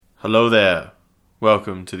Hello there.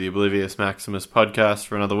 Welcome to the Oblivious Maximus podcast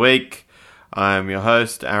for another week. I'm your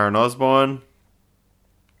host, Aaron Osborne.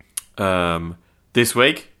 This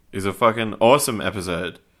week is a fucking awesome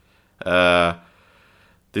episode.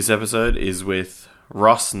 This episode is with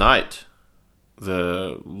Ross Knight,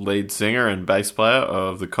 the lead singer and bass player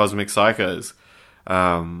of the Cosmic Psychos,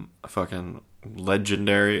 a fucking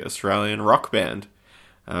legendary Australian rock band.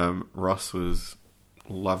 Ross was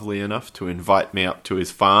lovely enough to invite me up to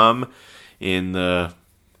his farm in the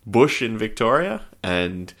bush in Victoria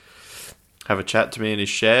and have a chat to me in his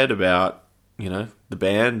shed about, the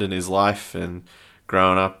band and his life and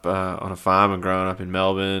growing up on a farm and growing up in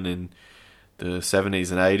Melbourne in the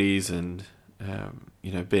 70s and 80s and,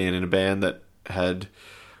 being in a band that had,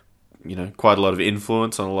 quite a lot of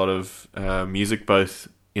influence on a lot of music, both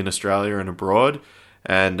in Australia and abroad.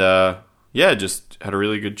 And, just had a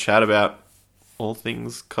really good chat about all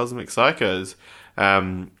things Cosmic Psychos.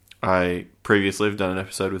 I previously have done an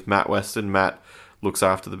episode with Matt Weston. Matt looks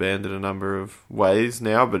after the band in a number of ways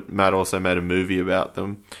now, but Matt also made a movie about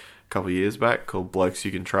them a couple of years back called Blokes You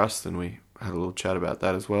Can Trust, and we had a little chat about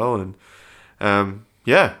that as well. And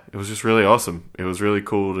it was just really awesome. It was really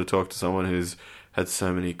cool to talk to someone who's had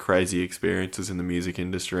so many crazy experiences in the music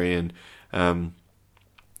industry and,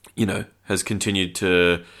 has continued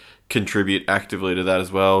to contribute actively to that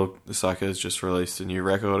as well. The Psychos just released a new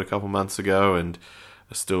record a couple months ago and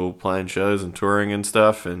are still playing shows and touring and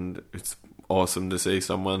stuff, and it's awesome to see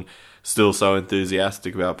someone still so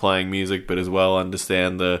enthusiastic about playing music but as well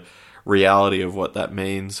understand the reality of what that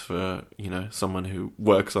means for, someone who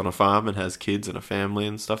works on a farm and has kids and a family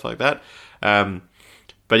and stuff like that.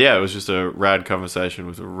 But yeah, it was just a rad conversation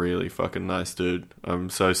with a really fucking nice dude. I'm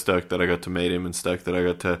so stoked that I got to meet him and stoked that I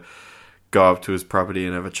got to go up to his property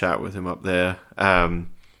and have a chat with him up there.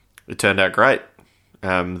 It turned out great.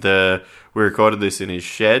 We recorded this in his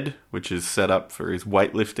shed, which is set up for his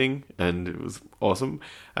weightlifting, and it was awesome.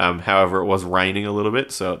 However, it was raining a little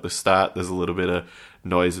bit, so at the start there's a little bit of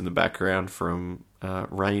noise in the background from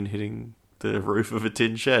rain hitting the roof of a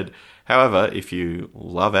tin shed. However, if you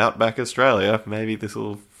love Outback Australia, maybe this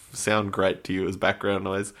will sound great to you as background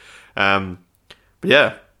noise. But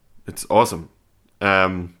yeah, it's awesome.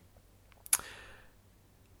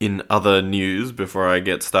 In other news, before I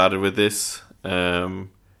get started with this,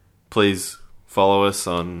 please follow us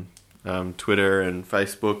on Twitter and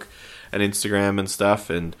Facebook and Instagram and stuff,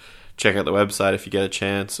 and check out the website if you get a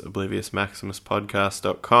chance,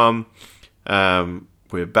 obliviousmaximuspodcast.com.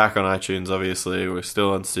 We're back on iTunes, obviously. We're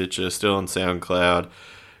still on Stitcher, still on SoundCloud.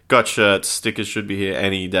 Got shirts, stickers should be here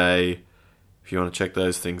any day. If you want to check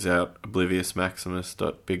those things out,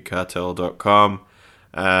 obliviousmaximus.bigcartel.com.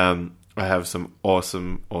 I have some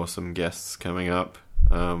awesome guests coming up.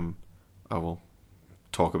 I will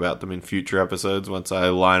talk about them in future episodes once I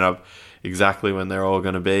line up exactly when they're all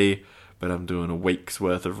going to be. But I'm doing a week's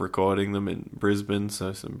worth of recording them in Brisbane,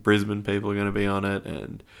 so some Brisbane people are going to be on it.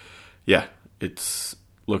 And yeah, it's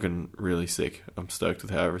looking really sick. I'm stoked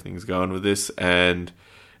with how everything's going with this. And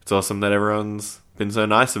it's awesome that everyone's been so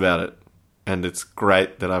nice about it. And it's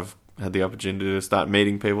great that I've had the opportunity to start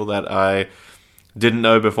meeting people that I didn't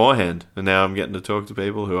know beforehand, and now I'm getting to talk to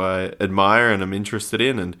people who I admire and I'm interested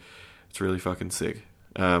in, and it's really fucking sick.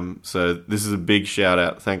 So this is a big shout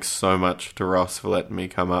out. Thanks so much to Ross for letting me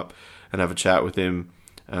come up and have a chat with him,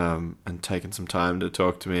 and taking some time to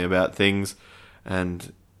talk to me about things.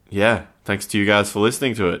 And yeah, thanks to you guys for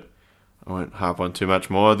listening to it. I won't harp on too much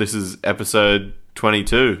more. This is episode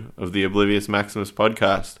 22 of the Oblivious Maximus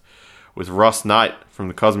podcast with Ross Knight from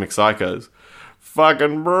the Cosmic Psychos.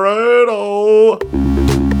 Fucking brutal.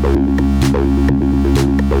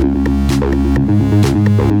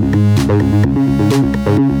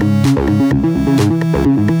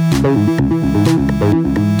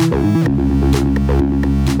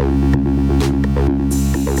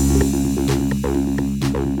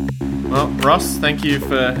 Well, Ross, thank you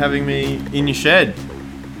for having me in your shed.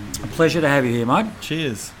 A pleasure to have you here, mate.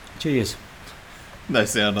 Cheers. Cheers. No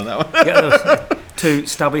sound on that one. Yeah, two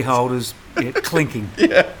stubby holders clinking.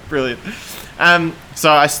 Yeah, brilliant.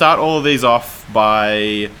 So I start all of these off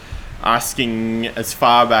by asking, as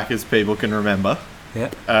far back as people can remember,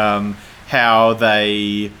 how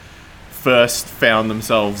they first found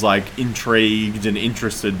themselves intrigued and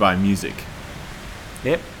interested by music.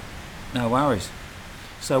 Yep, no worries.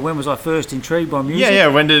 So when was I first intrigued by music? Yeah.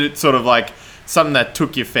 When did it sort of something that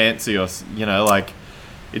took your fancy, or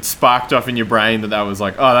it sparked off in your brain that was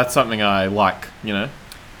that's something I like,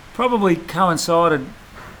 Probably coincided.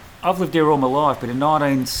 I've lived here all my life, but in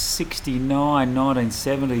 1969,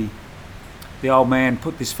 1970, the old man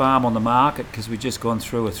put this farm on the market because we'd just gone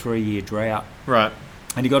through a 3-year drought. Right.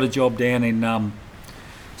 and he got a job down in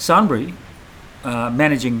Sunbury,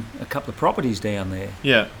 managing a couple of properties down there.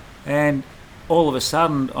 Yeah. And all of a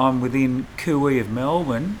sudden, I'm within cooee of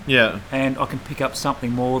Melbourne, Yeah. and I can pick up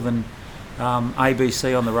something more than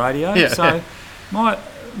ABC on the radio. Yeah. So my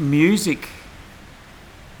music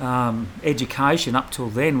education up till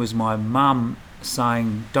then was my mum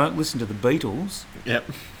saying, "Don't listen to the Beatles. Yep.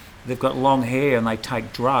 They've got long hair and they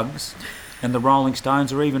take drugs, and the Rolling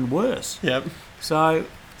Stones are even worse." Yep. So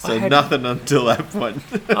So nothing until that point.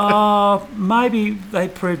 maybe they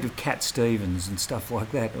approved of Cat Stevens and stuff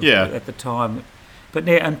like that Yeah. at the time. But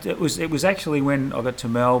now, and it was actually when I got to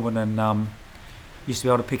Melbourne and used to be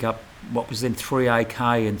able to pick up what was then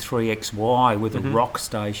 3AK and 3XY with the rock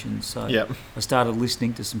stations. So Yep. I started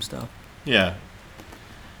listening to some stuff. Yeah.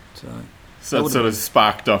 So So it sort of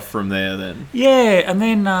sparked off from there then. yeah, and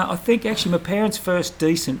then I think actually my parents' first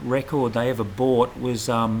decent record they ever bought was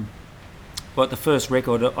the first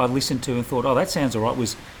record I listened to and thought, oh, that sounds all right,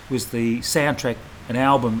 was the soundtrack, an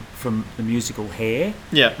album from the musical Hair.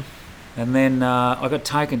 Yeah. And then I got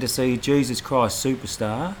taken to see Jesus Christ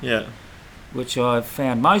Superstar, Yeah. which I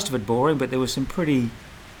found most of it boring, but there was some pretty...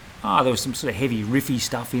 there was some sort of heavy riffy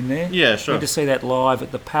stuff in there. Yeah, sure. Went to see that live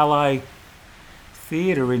at the Palais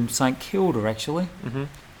Theatre in St Kilda, actually.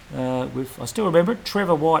 I still remember it.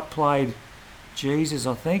 Trevor White played Jesus,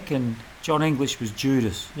 I think, and John English was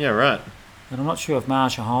Judas. Yeah, right. And I'm not sure if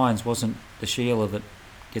Marsha Hines wasn't the Sheila that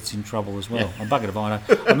gets in trouble as well. I'm buggered if I know.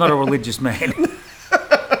 I'm not a religious man.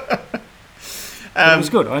 But it was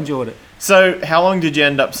good. I enjoyed it. So how long did you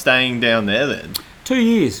end up staying down there then? 2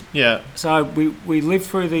 years. Yeah. So we lived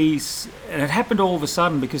through these... And it happened all of a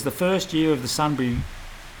sudden because the first year of the Sunbury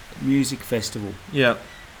Music Festival Yeah.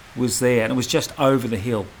 was there, and it was just over the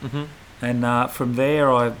hill. And from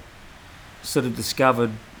there I sort of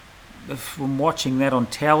discovered, from watching that on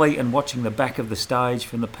telly and watching the back of the stage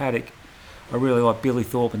from the paddock, I really liked Billy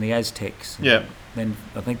Thorpe and the Aztecs. Yeah. Then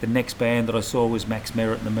I think the next band that I saw was Max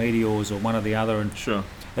Merritt and the Meteors or one or the other, and Sure.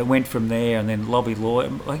 it went from there. And then Lobby Lloyd, I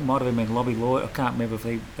think it might have been Lobby Lloyd, I can't remember if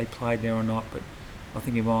they played there or not, but I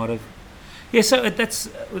think he might have. Yeah, so that's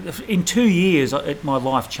in 2 years my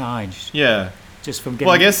life changed. Yeah. Just from getting...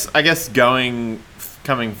 Well, I guess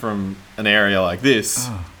coming from an area like this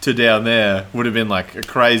to down there would have been like a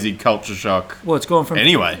crazy culture shock. Well, it's gone from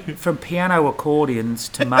Anyway. from piano accordions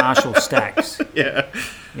to Marshall stacks. Yeah.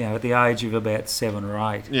 At the age of about 7 or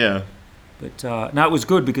 8. Yeah. But no, it was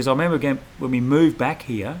good because I remember again when we moved back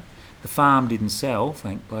here, the farm didn't sell,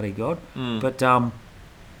 thank bloody God. But when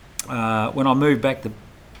I moved back, the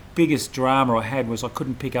biggest drama I had was I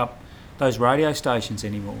couldn't pick up those radio stations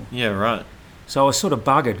anymore. Yeah, right. So I was sort of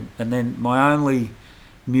buggered, and then my only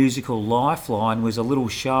musical lifeline was a little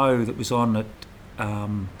show that was on at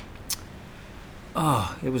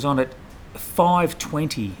it was on at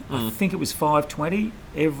 5:20. I think it was 5:20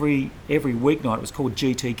 every weeknight. It was called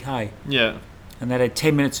GTK, Yeah. and that had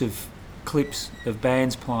 10 minutes of clips of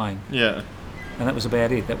bands playing, Yeah. and that was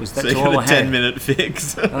about it. That's So you all I had a had. 10-minute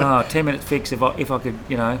fix. 10-minute fix if I could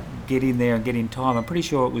get in there and get in time. I'm pretty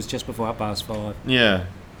sure it was just before 5:30. Yeah.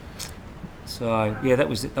 So yeah, that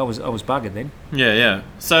was I was buggered then. Yeah, yeah.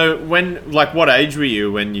 So what age were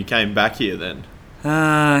you when you came back here then?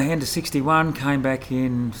 End of 61, came back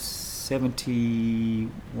in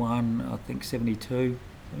 71, I think 72.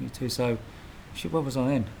 So shit, what was I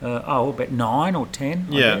then? About 9 or 10,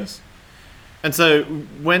 I Yeah. guess. And so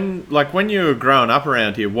when you were growing up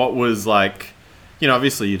around here, what was like,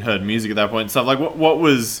 obviously you'd heard music at that point and stuff. Like what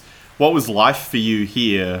was life for you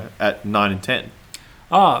here at 9 and 10?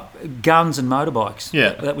 Guns and motorbikes.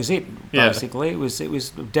 Yeah. That was it, Yeah. basically. It was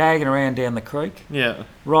dagging around down the creek, Yeah.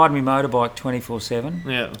 riding my motorbike 24/7,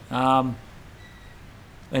 Yeah.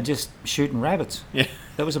 and just shooting rabbits. Yeah.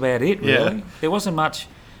 That was about it, really. Yeah. There wasn't much.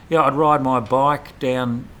 I'd ride my bike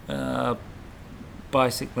down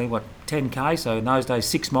basically, 10k, so in those days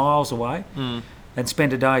 6 miles away, and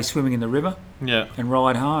spend a day swimming in the river Yeah. and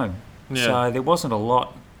ride home. Yeah. So there wasn't a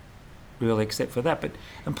lot really except for that. But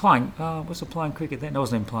and playing, was I playing cricket then? I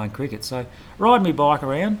wasn't even playing cricket. So riding my bike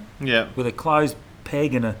around Yeah. with a closed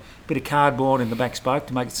peg and a bit of cardboard in the back spoke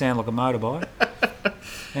to make it sound like a motorbike,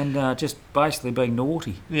 and just basically being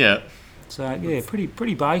naughty. Yeah. So yeah,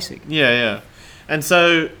 pretty basic. Yeah, yeah. And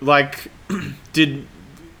so, did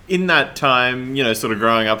in that time, sort of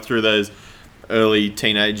growing up through those early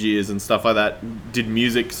teenage years and stuff like that, did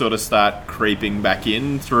music sort of start creeping back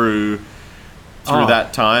in through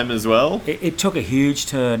that time as well? It took a huge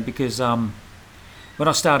turn because when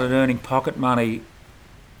I started earning pocket money,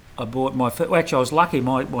 I bought my first... Well, actually, I was lucky.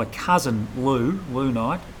 My cousin, Lou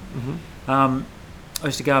Knight, I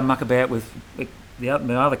used to go and muck about with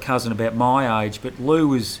my other cousin about my age, but Lou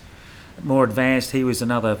was more advanced. He was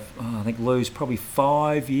another, I think Lou's probably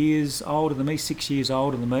 5 years older than me, 6 years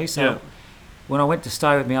older than me. So when I went to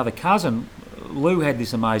stay with my other cousin, Lou had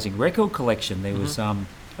this amazing record collection. There was a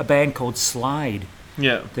band called Slade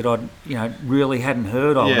that I really hadn't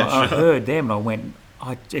heard of. Yeah, I sure. heard them and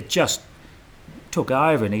it just took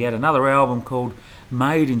over. And he had another album called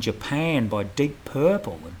Made in Japan by Deep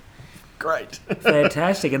Purple. And Great.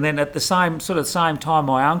 fantastic. And then at the same time,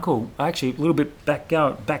 my uncle, actually a little bit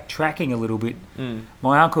backtracking a little bit,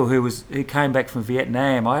 my uncle who came back from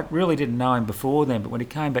Vietnam, I really didn't know him before then, but when he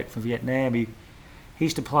came back from Vietnam, he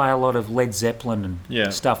used to play a lot of Led Zeppelin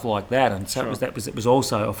and stuff like that. And so it was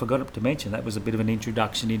also, I forgot to mention, that was a bit of an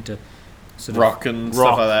introduction into sort of Rock and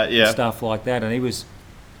stuff like that, and stuff like that. And he was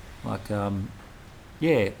like,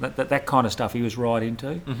 that kind of stuff he was right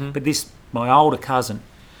into. But my older cousin,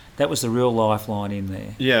 that was the real lifeline in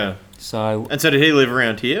there. Yeah. So And so did he live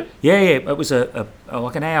around here? yeah, it was a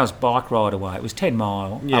like an hour's bike ride away. It was 10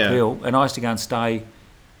 mile uphill, and I used to go and stay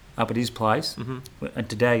up at his place and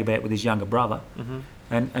to Dagobah with his younger brother,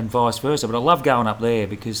 and vice versa. But I loved going up there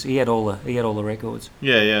because he had all the records.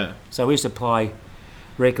 Yeah. So we used to play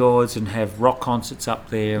records and have rock concerts up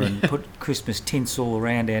there and put Christmas tinsel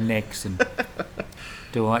around our necks and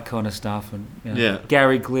do all that kind of stuff. And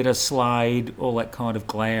Gary Glitter, Slade, all that kind of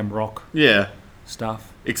glam rock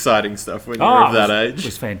stuff. Exciting stuff when you were of that age. It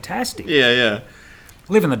was fantastic. Yeah.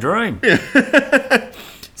 Living the dream.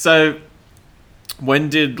 So when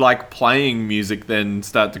did playing music then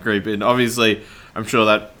start to creep in? Obviously, I'm sure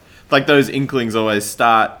that those inklings always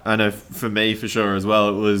start. I know for me for sure as well,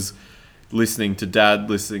 it was listening to Dad,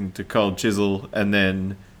 listening to Cold Chisel, and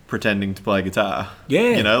then pretending to play guitar.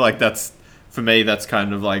 Yeah. That's for me, that's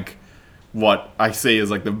kind of what I see as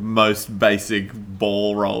the most basic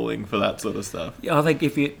ball rolling for that sort of stuff. Yeah, I think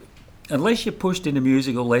unless you're pushed into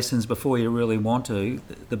musical lessons before you really want to,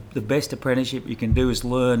 the best apprenticeship you can do is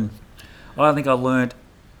learn. I think I learnt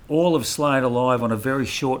all of Slade Alive on a very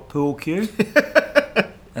short pool cue.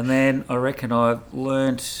 And then I reckon I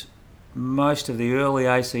learnt most of the early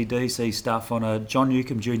AC/DC stuff on a John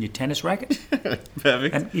Newcombe Jr. tennis racket.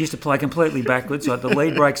 Perfect. And used to play completely backwards. So the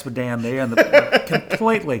lead brakes were down there and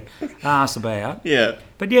completely arse about. Yeah.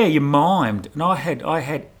 But yeah, you mimed. And I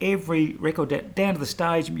had every record down to the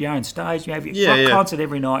stage, your own stage. You have your rock concert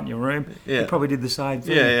every night in your room. Yeah. You probably did the same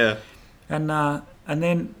thing. Yeah. And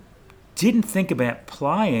then didn't think about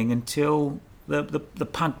playing until the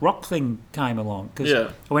punk rock thing came along.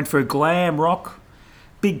 Because I went through glam rock.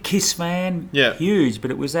 Big Kiss fan, huge,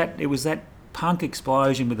 but it was that punk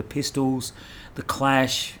explosion with the Pistols, the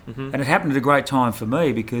Clash, and it happened at a great time for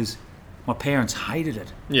me because my parents hated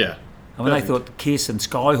it. Yeah. I mean, they thought Kiss and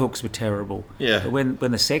Skyhooks were terrible. Yeah. But when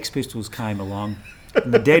the Sex Pistols came along,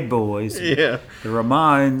 and the Dead Boys, and the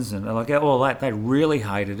Ramones, and all that, they really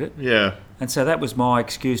hated it. Yeah. And so that was my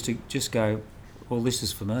excuse to just go, well, this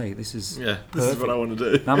is for me. This is perfect. This is what I want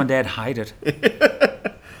to do. Mum and Dad hate it.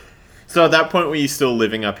 So at that point, were you still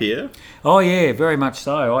living up here? Oh yeah, very much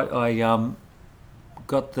so. I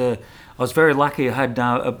was very lucky. I had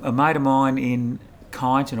a mate of mine in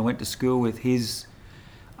Kyneton. I went to school with. His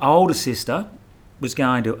older sister was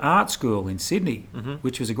going to art school in Sydney,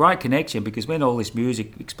 which was a great connection because when all this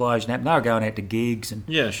music explosion happened, they were going out to gigs and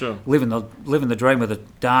living the dream with the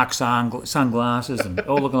dark sunglasses and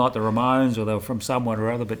all looking like the Ramones, or they were from somewhere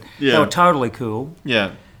or other. But they were totally cool.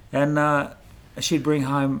 Yeah. And she'd bring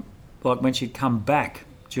home. When she'd come back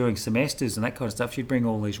during semesters and that kind of stuff, she'd bring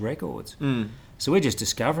all these records. So we're just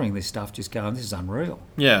discovering this stuff, just going, this is unreal.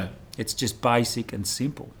 Yeah. It's just basic and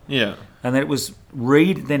simple. Yeah. And then it was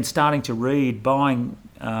starting to read, buying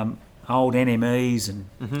old NMEs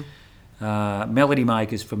and melody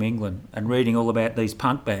makers from England and reading all about these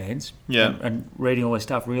punk bands. Yeah. And reading all this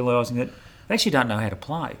stuff, realising that they actually don't know how to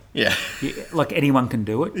play. Yeah. Anyone can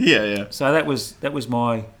do it. Yeah. So that was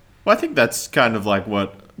my... Well, I think that's kind of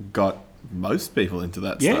what got most people into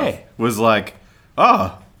that stuff. Was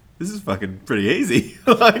this is fucking pretty easy.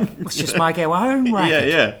 Let's just make our own racket.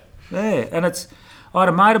 Yeah. And I had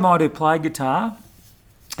a mate of mine who played guitar.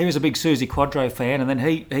 He was a big Susie Quadro fan, and then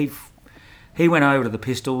he went over to the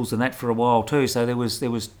Pistols and that for a while too. So there was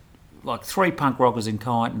 3 punk rockers in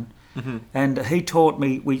Kyneton. And he taught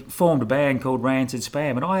me, we formed a band called Rancid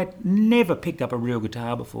Spam, and I had never picked up a real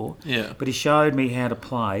guitar before. Yeah. But he showed me how to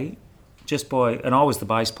play and I was the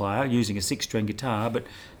bass player using a 6-string guitar, but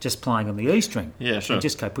just playing on the E string. Yeah, sure. And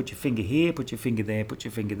just go, put your finger here, put your finger there, put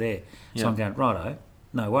your finger there. So I'm going, righto,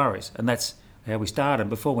 no worries. And that's how we started.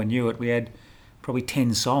 Before we knew it, we had probably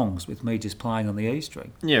 10 songs with me just playing on the E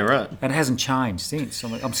string. Yeah, right. And it hasn't changed since.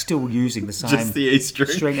 I'm still using the same just the E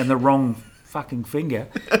string and the wrong fucking finger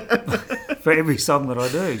for every song that I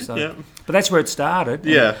do. So, Yeah. but that's where it started.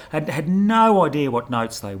 Yeah. Had no idea what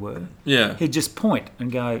notes they were. Yeah. He'd just point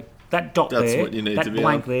and go, that dot That's there, what you need that to be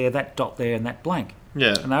blank on. there, that dot there, and that blank.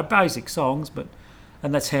 Yeah. And they're basic songs,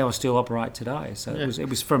 and that's how I still operate today. So Yeah. it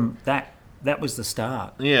was from that. That was the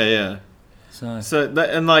start. Yeah, yeah. So So that,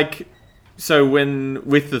 and like, so when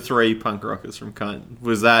with the 3 punk rockers from Cunt,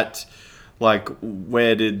 was that like,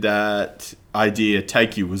 where did that idea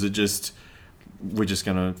take you? Was it just, we're just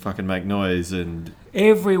gonna fucking make noise and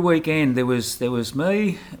every weekend there was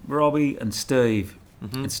me, Robbie, and Steve.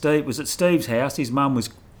 Mm-hmm. And Steve was at Steve's house. His mum was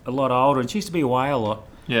a lot older, and she used to be away a lot.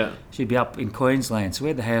 yeah, She'd be up in Queensland, so we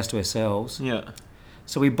had the house to ourselves. yeah,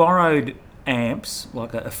 So we borrowed amps,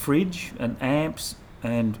 like a fridge and amps,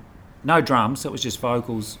 and no drums, so it was just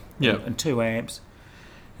vocals Yeah. and 2 amps.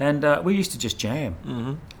 And we used to just jam.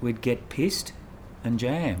 mm-hmm. We'd get pissed and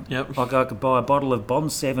jam. Yep. Like I could buy a bottle of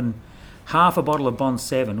Bond 7, half a bottle of Bond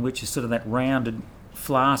 7, which is sort of that rounded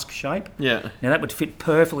flask shape. yeah, Now that would fit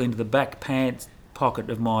perfectly into the back pants pocket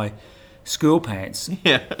of my school pants,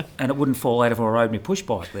 yeah, and it wouldn't fall out if I rode my push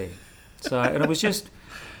bike there. So, and it was just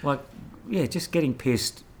like, yeah, just getting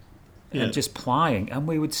pissed Yeah. and just playing. And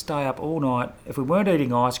we would stay up all night. If we weren't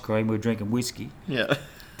eating ice cream, we were drinking whiskey yeah,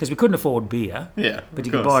 because we couldn't afford beer. yeah. But of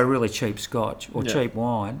you could course. buy really cheap scotch or Yeah. cheap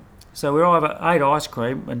wine. So we either ate ice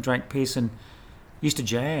cream and drank piss and used to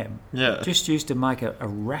jam. Yeah. Just used to make a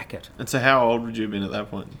racket. And so, how old would you have been at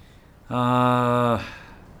that point? I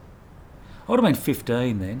would have been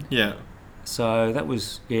 15 then. Yeah, So that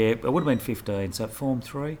was, yeah, I would have been 15. So Form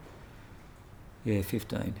 3? Yeah,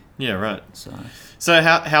 15. yeah, right. So So,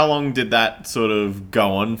 how long did that sort of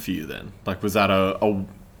go on for you then? Like, was that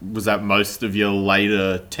was that most of your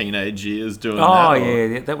later teenage years doing that? Oh, or-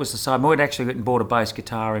 yeah, that was the same. I'd actually went and bought a bass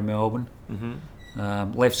guitar in Melbourne.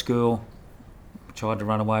 Mm-hmm. Left school, tried to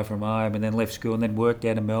run away from home, and then left school, and then worked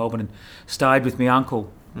down in Melbourne and stayed with my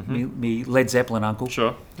uncle, me Led Zeppelin uncle,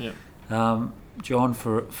 Sure. Yeah. John,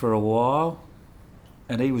 for a while,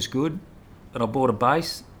 and he was good. And I bought a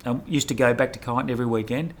bass, and used to go back to Kyneton every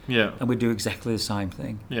weekend, Yeah. and we'd do exactly the same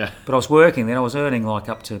thing. Yeah. But I was working then. I was earning like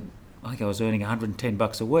up to, I think I was earning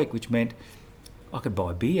 $110 a week, which meant I could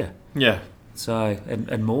buy beer. Yeah. So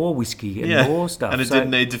and more whiskey and Yeah. more stuff. And it So didn't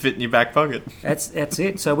need to fit in your back pocket. That's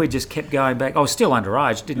it. So we just kept going back. I was still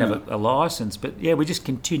underage, didn't have a license, but yeah, we just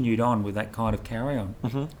continued on with that kind of carry on.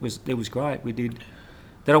 Mm-hmm. It was great. We did.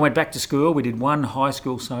 Then I went back to school. We did one high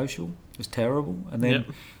school social. It was terrible, and then Yep.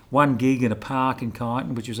 one gig in a park in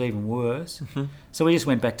Kyneton, which was even worse. Mm-hmm. So we just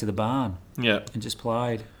went back to the barn Yeah. and just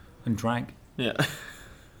played and drank. Yeah.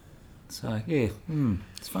 So yeah,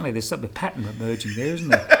 it's funny. There's something a pattern emerging there, isn't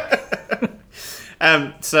there?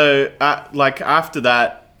 So, like, after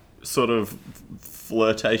that sort of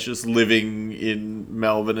flirtatious living in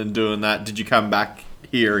Melbourne and doing that, did you come back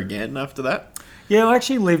here again after that? Yeah, I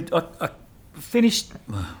actually lived. I finished.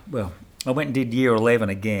 Well, I went and did year 11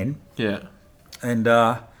 again, Yeah. and then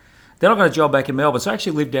I got a job back in Melbourne. So I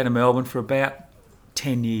actually lived down in Melbourne for about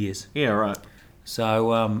 10 years. Yeah, right.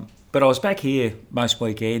 So, but I was back here most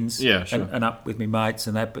weekends. Yeah, sure. and up with my mates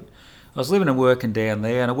and that. But I was living and working down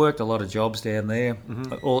there, and I worked a lot of jobs down there,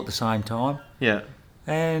 all at the same time. Yeah.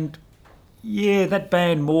 And yeah, that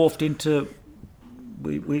band morphed into.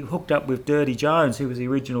 We hooked up with Dirty Jones, who was the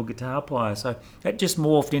original guitar player. So that just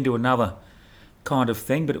morphed into another kind of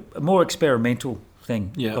thing, but a more experimental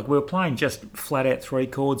thing. Yeah. Like we were playing just flat out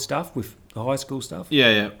 3-chord stuff with the high school stuff. Yeah,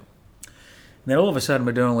 yeah. And then all of a sudden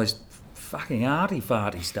we're doing all this fucking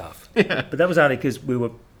arty-farty stuff. Yeah. But that was only because we were,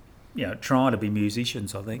 trying to be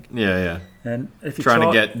musicians, I think. Yeah, yeah. And if you Trying to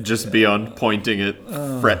try- get just beyond pointing at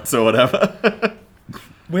frets or whatever.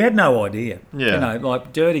 We had no idea. Yeah.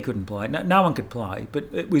 Like Dirty couldn't play. No one could play. But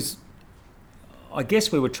it was, I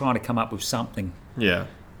guess we were trying to come up with something Yeah.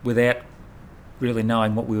 without really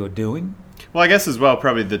knowing what we were doing. Well, I guess as well,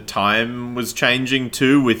 probably the time was changing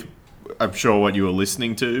too with, I'm sure, what you were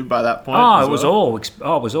listening to by that point. Oh, as it was well.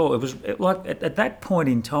 all. It was like at that point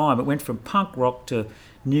in time, it went from punk rock to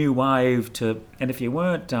new wave to, and if you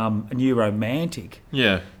weren't a new romantic,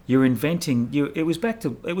 Yeah. you're inventing. It was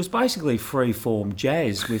basically free form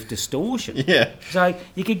jazz with distortion. Yeah. So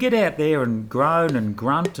you could get out there and groan and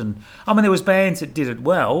grunt, and I mean there was bands that did it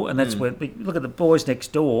well, and that's where look at the Boys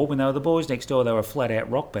Next Door. When they were the Boys Next Door, they were a flat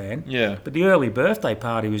out rock band. Yeah. But the early birthday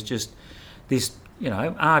party was just this,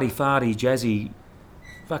 arty farty jazzy,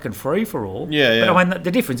 fucking free for all. Yeah, yeah. But I mean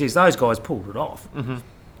the difference is those guys pulled it off. Mm-hmm.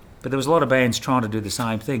 But there was a lot of bands trying to do the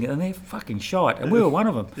same thing, and they're fucking shite, and we were one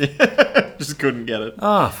of them. Just couldn't get it.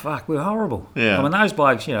 Oh fuck, we're horrible. Yeah. I mean those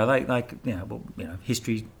blokes,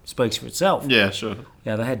 history speaks for itself. Yeah, sure.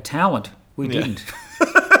 Yeah, they had talent. We didn't.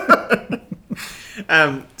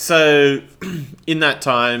 So, in that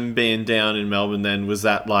time being down in Melbourne, then was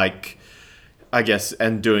that like, I guess,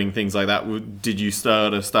 and doing things like that? Did you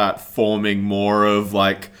start forming more of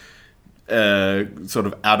like, sort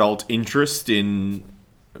of adult interest in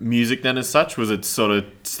music then as such? Was it sort of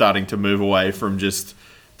starting to move away from just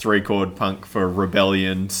 3-chord punk for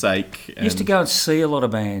rebellion's sake? I used to go and see a lot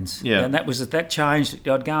of bands. Yeah. And that changed.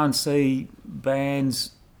 I'd go and see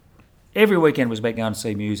bands. Every weekend was about going to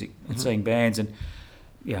see music and seeing bands. And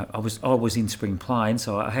yeah, I was in Spring Plain,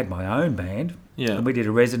 so I had my own band. Yeah. And we did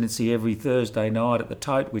a residency every Thursday night at the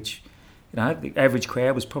Tote, which, the average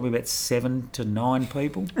crowd was probably about 7 to 9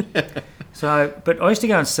 people. So, but I used to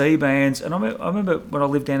go and see bands, and I remember when I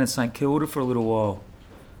lived down in St Kilda for a little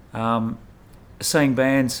while, seeing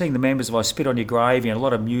bands, seeing the members of I Spit on Your Grave, a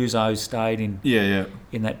lot of musos stayed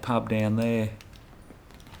in that pub down there,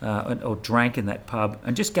 or drank in that pub,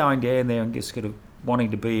 and just going down there and just sort of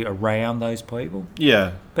wanting to be around those people.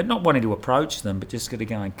 Yeah. But not wanting to approach them, but just sort of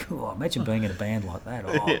going, cool, imagine being in a band like that.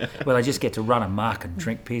 Where they just get to run amok and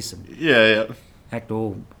drink piss and act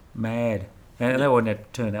all mad. And they wouldn't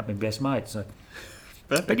have turned up in best mates. So.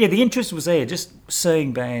 But yeah, the interest was there, just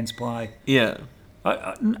seeing bands play. Yeah.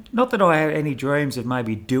 Not that I had any dreams of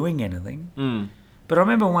maybe doing anything, but I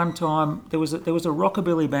remember one time there was a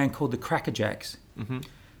rockabilly band called the Crackerjacks. Mm-hmm.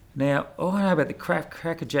 Now, all I know about the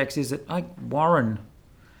Crackerjacks is that Warren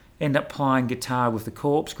ended up playing guitar with the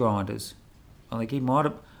Corpse Grinders. I think I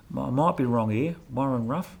might be wrong here. Warren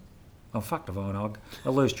Ruff. Oh, fuck the vine. I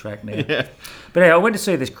lose track now. Yeah. But anyway, I went to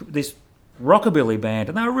see this rockabilly band,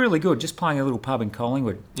 and they were really good, just playing a little pub in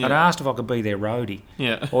Collingwood. Yeah. I'd asked if I could be their roadie,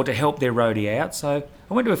 or to help their roadie out. So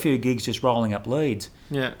I went to a few gigs just rolling up leads.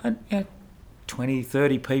 Yeah. And 20,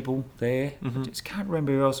 30 people there. Mm-hmm. I just can't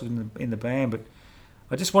remember who else was in the band, but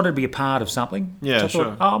I just wanted to be a part of something. Yeah, so I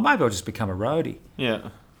sure. thought, maybe I'll just become a roadie. Yeah.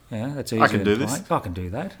 Yeah, that's easy. I can do this. I can do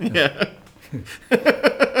that. Yeah.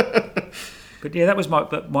 But yeah, that was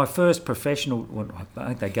my first professional. Well, I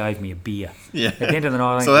think they gave me a beer. Yeah. At the end of the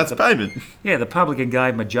night, So that's payment. Yeah, the publican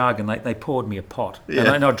gave me a jug and they poured me a pot. Yeah. And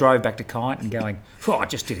then I drove back to Kyneton going, I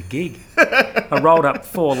just did a gig. I rolled up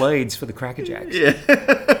 4 leads for the Crackerjacks.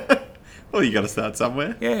 Yeah. Well, you got to start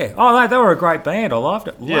somewhere. Yeah. Oh, they were a great band. I loved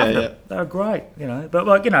it. Loved Yeah. it. They were great,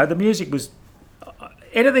 But the music was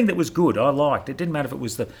anything that was good. I liked. It didn't matter if it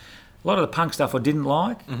was a lot of the punk stuff I didn't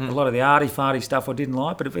like, a lot of the arty-farty stuff I didn't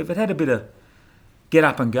like. But if it had a bit of get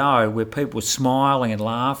up and go where people were smiling and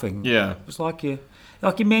laughing, Yeah. it was like your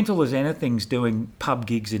Mental as Anything's doing pub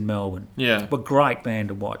gigs in Melbourne. Yeah. A great band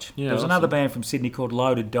to watch. Yeah, there was another band from Sydney called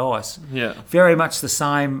Loaded Dice. Yeah. Very much the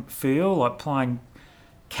same feel, like playing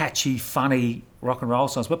catchy, funny rock and roll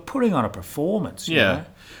songs, but putting on a performance. you know?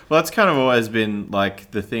 Well, that's kind of always been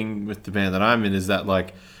like the thing with the band that I'm in is that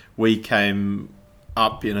like we came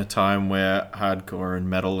up in a time where hardcore and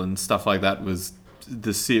metal and stuff like that was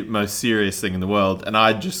the most serious thing in the world, and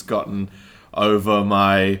I'd just gotten over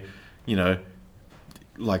my,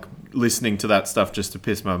 like listening to that stuff just to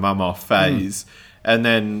piss my mum off phase. And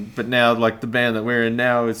then, but now, like, the band that we're in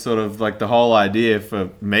now is sort of, like, the whole idea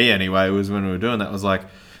for me, anyway, was when we were doing that, was, like,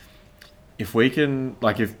 if we can,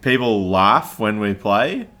 like, if people laugh when we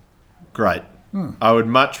play, great. I would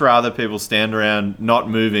much rather people stand around not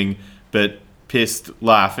moving, but pissed,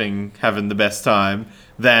 laughing, having the best time,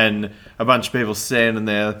 than a bunch of people standing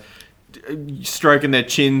there stroking their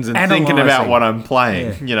chins and thinking about what I'm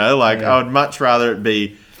playing. Yeah. I would much rather it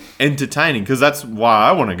be entertaining, because that's why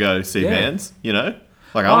I want to go see bands,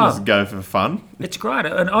 I'll just go for fun. It's great,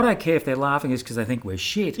 and I don't care if they're laughing is because they think we're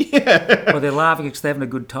shit, or they're laughing because they're having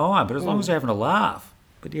a good time, but as long as they're having a laugh.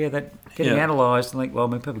 But yeah, that getting analysed and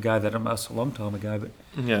people gave that to us a long time ago, but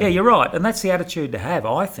yeah, you're right, and that's the attitude to have,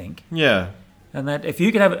 I think. Yeah. And that if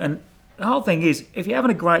you can have, and the whole thing is, if you're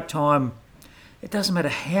having a great time, it doesn't matter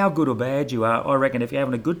how good or bad you are. I reckon if you're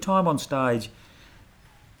having a good time on stage,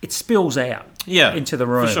 it spills out into the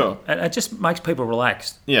room. For sure. And it just makes people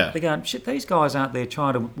relaxed. Yeah. They're going, shit, these guys aren't there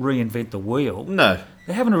trying to reinvent the wheel. No.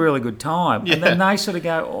 They're having a really good time. Yeah. And then they sort of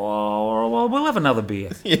go, oh, well, we'll have another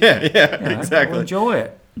beer. Yeah, exactly. We'll enjoy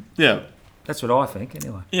it. Yeah. That's what I think,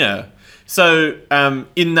 anyway. Yeah. So,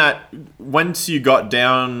 in that, once you got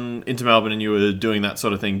down into Melbourne and you were doing that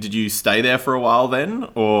sort of thing, did you stay there for a while then?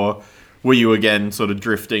 Or were you again sort of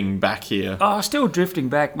drifting back here? I was still drifting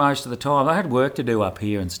back most of the time. I had work to do up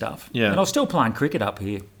here and stuff. Yeah. And I was still playing cricket up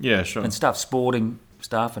here. Yeah, sure. And stuff, sporting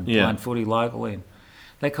stuff, and playing footy locally and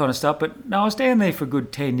that kind of stuff. But no, I was down there for a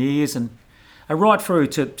good 10 years and right through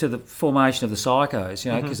to the formation of the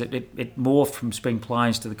Psychos, because it morphed from Spring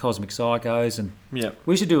Plains to the Cosmic Psychos. And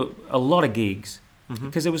we used to do a lot of gigs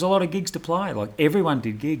because there was a lot of gigs to play. Like, everyone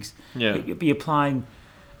did gigs. Yeah. You're playing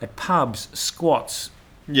at pubs, squats,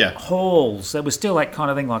 Yeah. halls. There was still that kind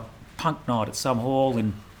of thing like punk night at some hall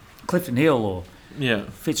in Clifton Hill or Yeah.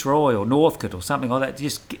 Fitzroy or Northcote or something like that.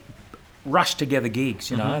 Just rush together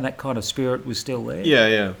gigs, you know, Mm-hmm. and that kind of spirit was still there. Yeah,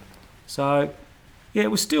 yeah. So, yeah,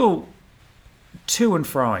 it was still to and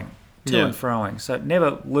froing. So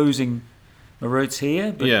never losing my roots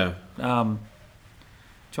here, but Yeah.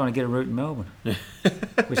 trying to get a root in Melbourne.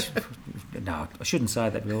 Which, no, I shouldn't say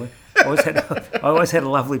that really. I always had a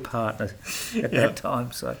lovely partner at that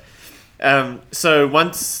time. So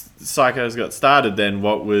once Psychos got started, then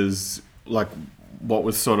what was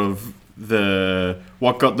sort of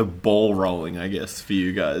what got the ball rolling, I guess, for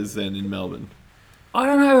you guys then in Melbourne? I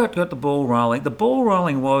don't know what got the ball rolling. The ball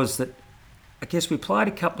rolling was that I guess we played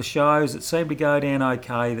a couple of shows that seemed to go down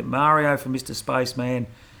okay, that Mario from Mr. Spaceman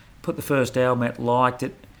put the first album out, liked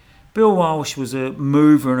it. Bill Walsh was a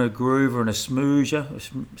mover and a groover and a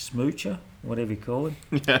smoocher, whatever you call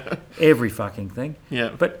him. Yeah. Every fucking thing.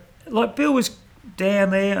 Yeah. But like Bill was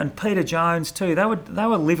down there and Peter Jones too. They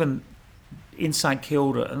were living in St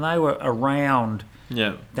Kilda and they were around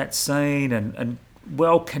Yeah. that scene and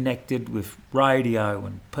well connected with radio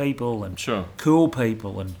and people and Sure. cool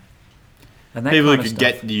people and that People who kind of could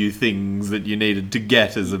stuff. get you things that you needed to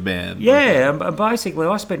get as a band. Yeah, and basically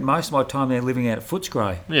I spent most of my time there living out at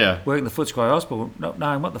Footscray, Yeah. working at the Footscray Hospital, not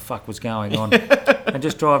knowing what the fuck was going on, and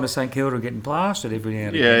just driving to St Kilda and getting plastered every now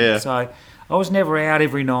and Yeah, again. yeah. So I was never out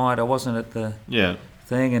every night. I wasn't at the Yeah.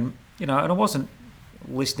 thing, and and I wasn't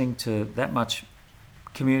listening to that much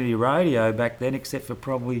community radio back then, except for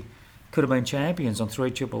probably could have been Champions on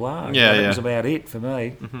 3RRR. Yeah, That yeah. was about it for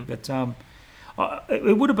me. But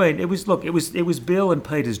it would have been. It was Bill and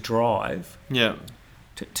Peter's drive Yeah.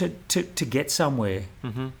 to get somewhere.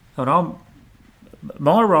 And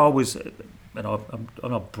my role was, and I'm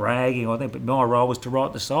not bragging or anything, but my role was to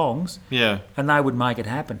write the songs, Yeah. and they would make it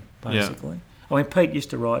happen. Basically, I mean, Pete used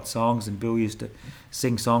to write songs, and Bill used to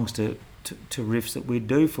sing songs to riffs that we'd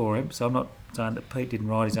do for him. So I'm not saying that Pete didn't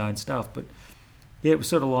write his own stuff, but yeah, it was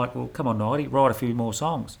sort of like, well, come on, Nighty, write a few more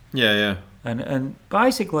songs. Yeah. Yeah. And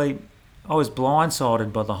basically, I was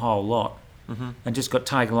blindsided by the whole lot, and just got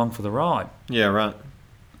taken along for the ride. Yeah. Right.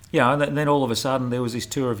 Yeah, and then all of a sudden there was this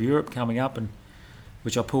tour of Europe coming up, and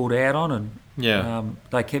which I pulled out on, and Yeah.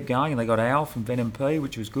 they kept going, and they got Al from Venom P,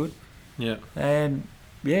 which was good, Yeah. and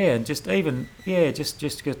yeah, and just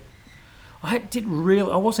got. I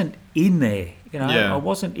wasn't in there, Yeah. I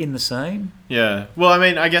wasn't in the scene. Yeah. Well, I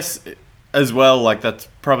mean, I guess as well, like that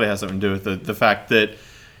probably has something to do with the fact that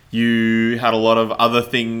you had a lot of other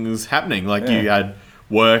things happening. Like Yeah. you had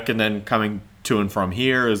work and then coming to and from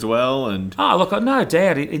here as well. And Oh, look, no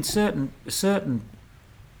doubt in certain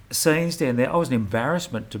scenes down there, I was an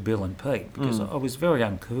embarrassment to Bill and Pete because I was very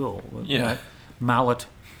uncool. Yeah. Mullet,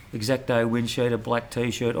 Exacto windsheet, a black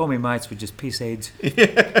T-shirt. All my mates were just piss heads.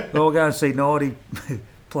 We'll go and see Nighty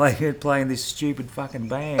playing this stupid fucking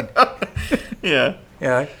band. yeah.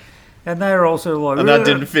 And they were all sort of like... And that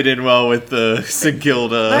didn't fit in well with the St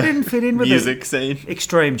Kilda They didn't fit in with music scene.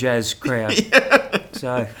 extreme jazz crowd.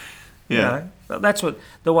 So, that's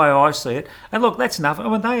the way I see it. And look, that's enough. I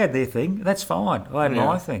mean, they had their thing. That's fine. I had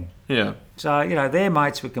my thing. Yeah. So, their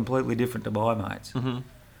mates were completely different to my mates.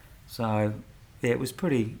 So, yeah, it was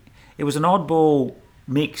an oddball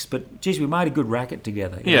mix, but geez, we made a good racket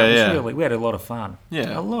together. We had a lot of fun.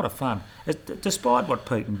 Yeah. A lot of fun. Despite what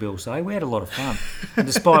Pete and Bill say, we had a lot of fun. And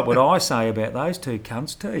despite what I say about those two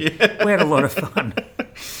cunts too, we had a lot of fun.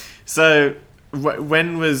 So,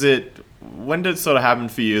 when did it sort of happen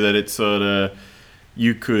for you that it sort of,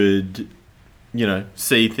 you could,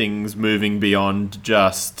 see things moving beyond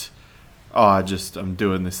just, I'm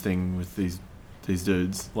doing this thing with these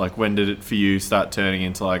dudes? Like, when did it for you start turning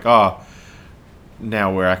into like,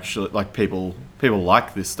 now we're actually, like, people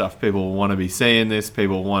like this stuff, people want to be seeing this,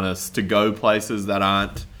 people want us to go places that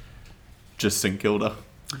aren't just St Kilda?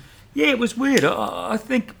 Yeah, it was weird. I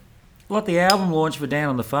think, like the album launch for Down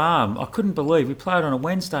on the Farm, I couldn't believe we played on a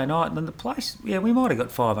Wednesday night, and then the place, we might have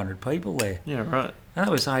got 500 people there. Yeah, right. And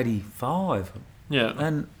that was 85. Yeah.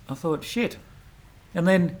 And I thought, shit. And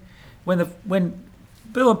then when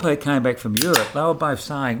Bill and Pete came back from Europe, they were both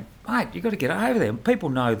saying, mate, you've got to get over there. People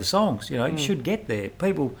know the songs, you should get there.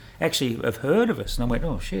 People actually have heard of us. And I went,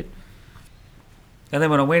 oh, shit. And then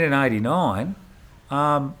when I went in 89,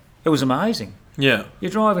 it was amazing. Yeah. You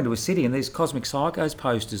drive into a city and there's Cosmic Psychos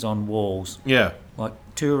posters on walls, Yeah. like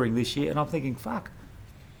touring this year, and I'm thinking, fuck,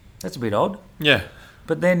 that's a bit odd. Yeah.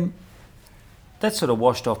 But then that sort of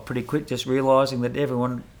washed off pretty quick, just realising that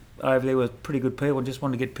everyone over there were pretty good people and just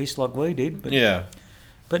wanted to get pissed like we did. But Yeah.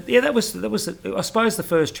 But yeah, that was I suppose the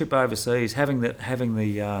first trip overseas, having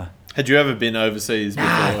the Had you ever been overseas before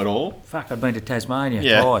at all? Fuck, I'd been to Tasmania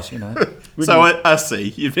Yeah. twice, you know. So I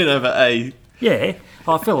see. You've been over Yeah.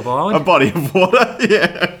 Oh, Phillip a Island. body of water.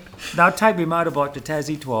 Yeah. No, I'd take my motorbike to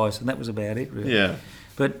Tassie twice, and that was about it, really. Yeah.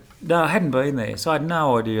 But no, I hadn't been there, so I had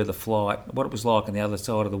no idea of the flight, what it was like on the other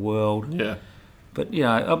side of the world. Yeah. But, you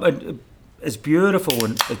know, as beautiful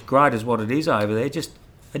and as great as what it is over there,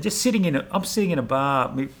 I'm sitting in a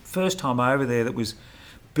bar, my first time over there, that was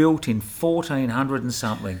built in 1400 and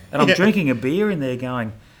something, and I'm drinking a beer in there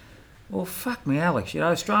going, well, fuck me, Alex, you know,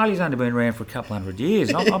 Australia's only been around for a couple hundred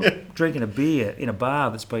years. I'm drinking a beer in a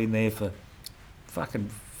bar that's been there for fucking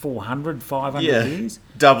 400, 500 years.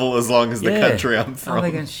 Double as long as the country I'm from. I'm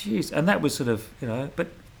thinking, jeez. And that was sort of, you know, but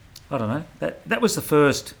I don't know. That was the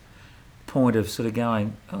first point of sort of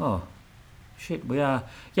going, oh, shit, we are,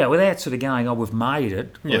 without sort of going, oh, we've made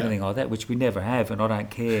it, or anything like that, which we never have, and I don't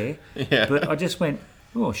care. Yeah. But I just went,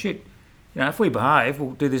 oh, shit, you know, if we behave,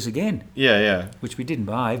 we'll do this again. Yeah. Which we didn't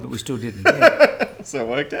behave, but we still did it again. So it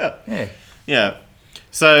worked out. Yeah. Yeah.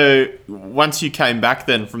 So once you came back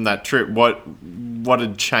then from that trip, what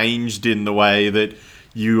had changed in the way that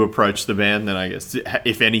you approached the band then, I guess,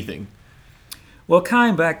 if anything? Well, I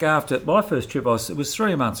came back after my first trip. It was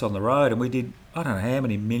 3 months on the road, and we did, I don't know how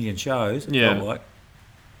many million shows. It felt like.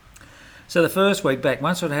 So the first week back,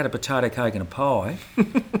 once I'd had a potato cake and a pie,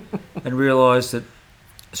 and realised that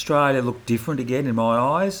Australia looked different again in my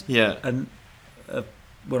eyes. Yeah. And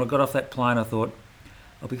when I got off that plane, I thought,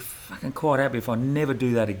 I'll be fucking quite happy if I never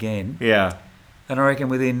do that again. Yeah. And I reckon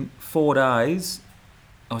within 4 days,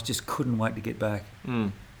 I just couldn't wait to get back.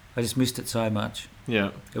 Mm. I just missed it so much.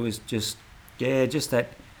 Yeah. It was just that.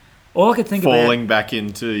 All I could think falling back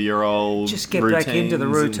into your old just get back into the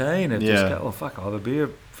routine of just go, oh fuck, I'll have a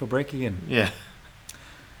beer for brekkie and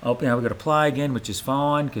we've got to play again, which is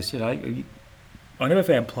fine because, you know, I never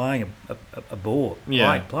found playing a bore.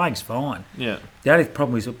 Yeah. Playing's fine. Yeah. The only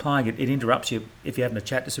problem is with playing it interrupts you if you're having a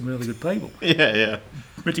chat to some really good people. Yeah.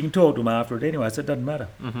 But you can talk to them after it anyway, so it doesn't matter.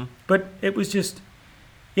 Mm-hmm. But it was just,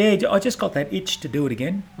 I just got that itch to do it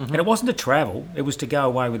again. Mm-hmm. And it wasn't to travel, it was to go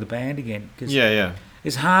away with the band again. Cause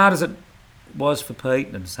as hard as it was for Pete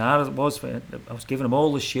and as hard as it was for, I was giving them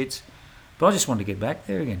all the shits, but I just wanted to get back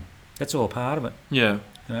there again. That's all part of it. Yeah.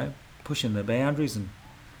 You know, pushing the boundaries and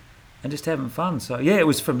just having fun. So it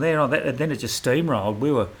was from there on. And then it just steamrolled.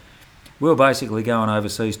 We were basically going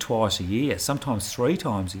overseas twice a year, sometimes 3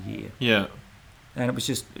 times a year. Yeah. And it was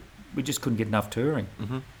just we just couldn't get enough touring.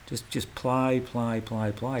 Mm-hmm. Just play,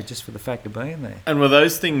 just for the fact of being there. And were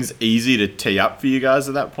those things easy to tee up for you guys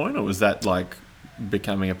at that point, or was that like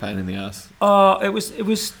becoming a pain in the ass? Oh, it was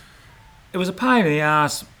a pain in the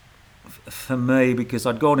ass for me because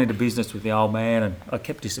I'd gone into business with the old man and I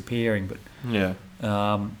kept disappearing. But you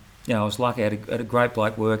know, I was lucky. I had a great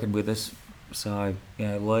bloke working with us, so you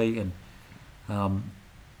know, Lee, and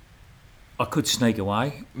I could sneak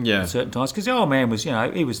away at certain times because the old man was, you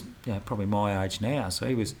know, he was probably my age now, so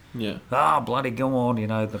he was, bloody go on, you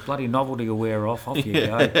know, the bloody novelty will wear off you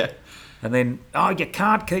go, and then you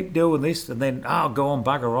can't keep doing this, and then go on,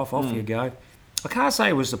 bugger off you go. I can't say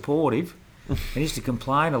he was supportive. He used to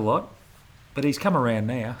complain a lot, but he's come around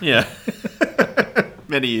now. Yeah,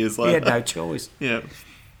 many years later, he had no choice. Yeah.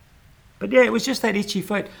 But it was just that itchy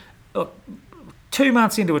feet. Look, 2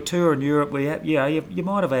 months into a tour in Europe, you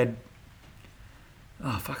might have had,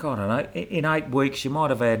 I don't know, in 8 weeks you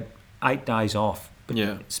might have had 8 days off. But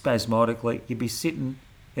spasmodically, you'd be sitting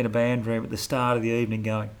in a band room at the start of the evening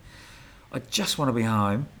going, I just want to be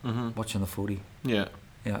home watching the footy. Yeah.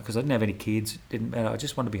 Because I didn't have any kids, it didn't matter, I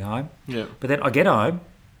just wanted to be home. Yeah. But then I get home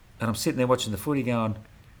and I'm sitting there watching the footy going,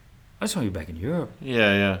 I just want to be back in Europe.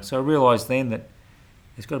 Yeah. So I realised then that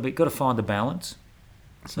it's got to find the balance.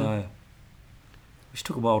 So, which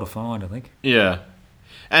took a while to find, I think. Yeah.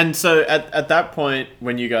 And so at that point,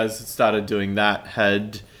 when you guys started doing that,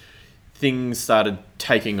 had things started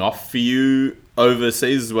taking off for you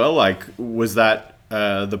overseas as well? Like, was that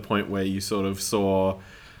the point where you sort of saw,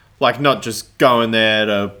 like, not just going there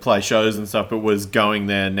to play shows and stuff, but was going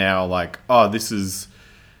there now like, oh, this is,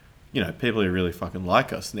 you know, people who really fucking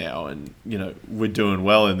like us now, and, you know, we're doing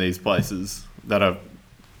well in these places that are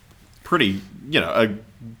pretty, you know, a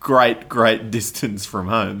great distance from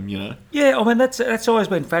home, you know? Yeah, I mean, that's always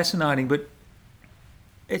been fascinating, but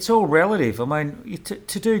it's all relative. I mean,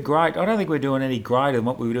 to do great, I don't think we're doing any greater than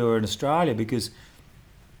what we do in Australia because,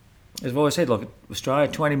 as I've always said, like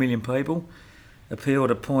Australia, 20 million people, appeal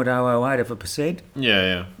to 0.008%.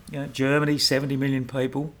 Yeah. You know, Germany, 70 million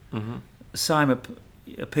people. Mm-hmm. Same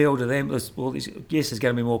appeal to them. Well, yes, there's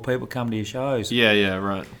going to be more people coming to your shows. Yeah,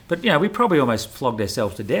 right. But, you know, we probably almost flogged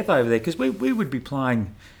ourselves to death over there because we would be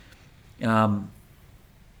playing,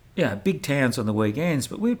 big towns on the weekends,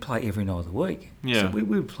 but we'd play every night of the week. Yeah. So we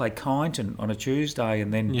would play Kyneton on a Tuesday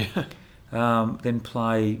and then then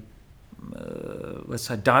play, let's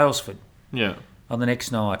say, Dalesford Yeah. on the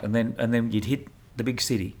next night, and then you'd hit the big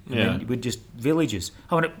city, and Yeah. then we'd just villages.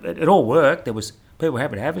 I mean, it all worked. There was people were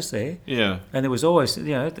happy to have us there, Yeah. and there was always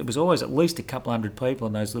at least a couple hundred people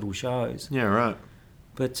in those little shows. Yeah, right.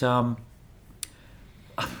 But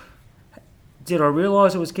did I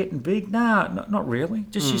realise it was getting big? Nah, not really.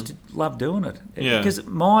 Just used to love doing it. Yeah. Because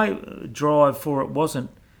my drive for it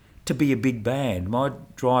wasn't to be a big band. My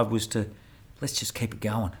drive was to let's just keep it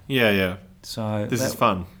going. Yeah, yeah. So This is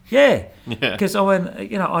fun. Yeah. Yeah. Because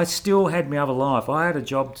I still had my other life. I had a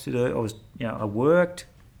job to do. I worked.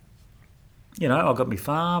 I got my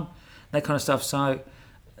farm, that kind of stuff. So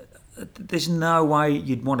there's no way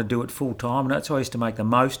you'd want to do it full time. And that's why I used to make the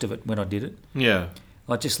most of it when I did it. Yeah.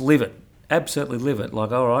 Like just live it, absolutely live it.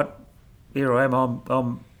 Like, all right, here I am.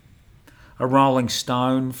 I'm a rolling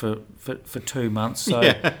stone for 2 months. So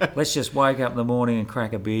let's just wake up in the morning and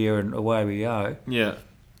crack a beer and away we go. Yeah.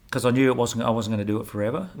 Because I knew I wasn't going to do it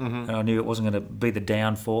forever, and I knew it wasn't going to be the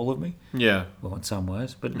downfall of me. Yeah. Well, in some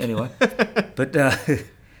ways, but anyway.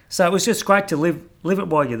 So it was just great to live it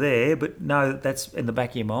while you're there, but know that that's in the back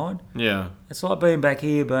of your mind. Yeah. It's like being back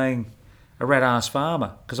here, being a rat-ass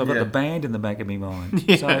farmer, because I've got Yeah. the band in the back of my mind.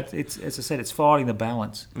 Yeah. So it's as I said, it's finding the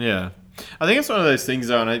balance. Yeah. I think it's one of those things,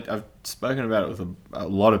 though, and I've spoken about it with a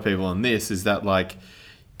lot of people on this, is that, like,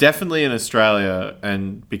 definitely in Australia,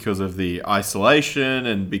 and because of the isolation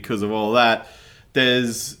and because of all that,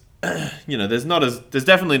 there's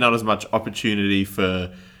definitely not as much opportunity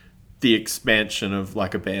for the expansion of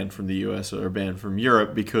like a band from the US or a band from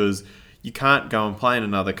Europe, because you can't go and play in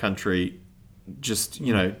another country, just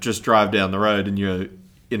drive down the road and you're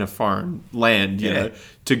in a foreign land, you know,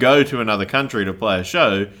 to go to another country to play a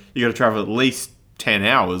show, you got to travel at least 10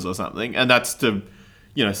 hours or something. And that's to,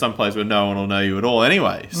 some place where no one will know you at all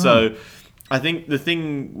anyway. So I think the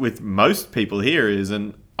thing with most people here is,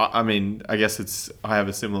 and I mean, I guess I have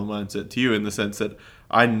a similar mindset to you in the sense that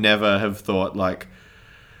I never have thought like,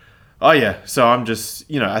 oh yeah, so I'm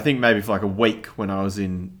just, I think maybe for like a week when I was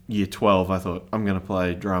in year 12, I thought I'm going to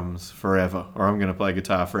play drums forever, or I'm going to play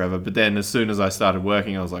guitar forever. But then as soon as I started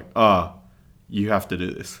working, I was like, oh, you have to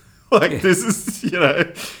do this. This is,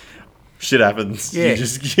 shit happens. Yeah.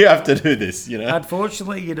 You have to do this,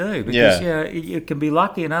 Unfortunately, you do, because you can be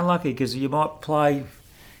lucky and unlucky, because you might play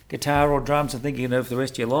guitar or drums and thinking of the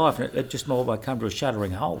rest of your life, and it just might come to a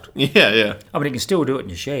shuddering halt. Yeah. I mean, you can still do it in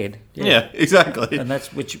your shed. Yeah, exactly. And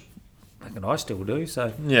that's which I still do.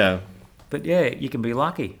 So yeah. But you can be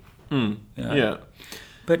lucky. Yeah.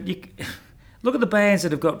 But look at the bands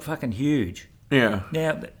that have got fucking huge. Yeah.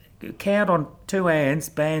 Now, count on two hands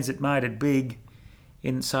bands that made it big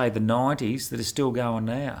in, say, the 90s that are still going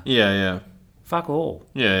now. Yeah. Fuck all.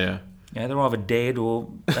 Yeah. They're either dead or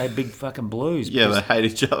they big fucking blues. Yeah, they hate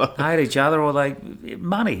each other. Hate each other, or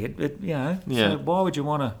money. Yeah. So why would you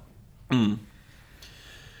want to?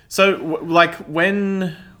 So, like,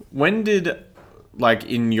 when did, like,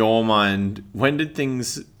 in your mind, when did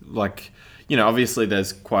things, like, obviously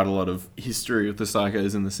there's quite a lot of history with the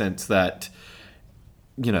Psychos in the sense that,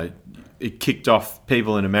 it kicked off,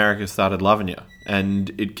 people in America started loving you, and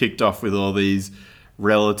it kicked off with all these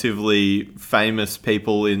relatively famous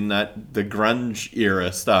people in that the grunge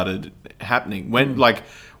era started happening.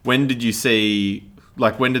 When did you see,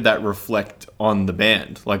 like, when did that reflect on the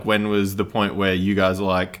band? Like, when was the point where you guys were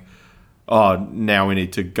like, oh, now we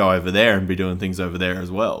need to go over there and be doing things over there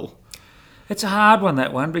as well? It's a hard one,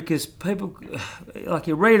 that one, because people, like,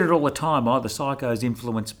 you read it all the time, the Psychos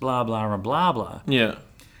influence blah, blah, and blah, blah. Yeah.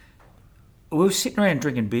 We were sitting around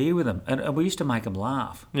drinking beer with them, and we used to make them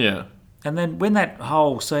laugh. Yeah. And then when that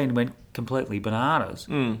whole scene went completely bananas,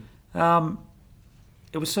 it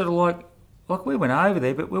was sort of like we went over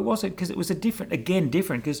there, but it wasn't, because it was different,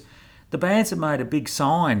 because the bands that made a big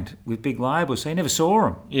signed with big labels, so you never saw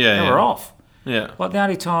them. Yeah, They were off. Yeah. Like the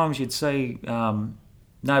only times you'd see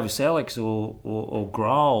Novoselic or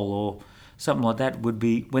Grohl or something like that would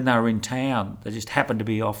be when they were in town. They just happened to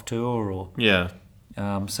be off tour or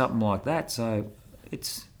something like that. So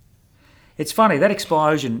it's funny, that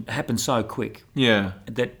explosion happened so quick. Yeah.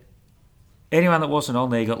 That anyone that wasn't on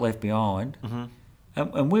there got left behind. Mm-hmm.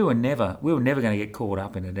 And we were never going to get caught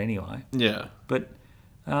up in it anyway. Yeah. But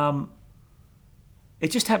it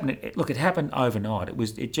just happened. It happened overnight.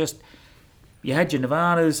 You had your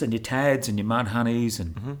Nirvanas and your Tads and your Mudhoneys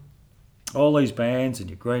and all these bands and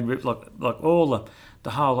your Green Rip, like all the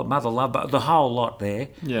whole Mother Love, but the whole lot there.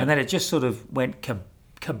 Yeah. And then it just sort of went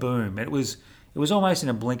kaboom. It was almost in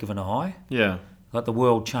a blink of an eye. Yeah. Like the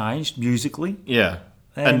world changed musically. Yeah.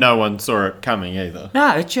 And no one saw it coming either.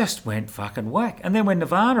 No, it just went fucking whack. And then when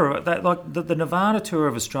Nirvana, the Nirvana tour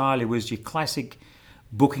of Australia was your classic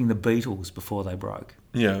booking the Beatles before they broke.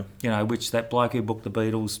 Yeah. You know, which that bloke who booked the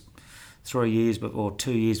Beatles 3 years or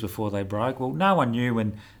 2 years before they broke. Well, no one knew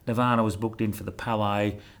when Nirvana was booked in for the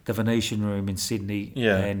Palais, the Venetian Room in Sydney,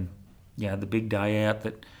 and the big day out,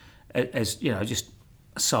 that as just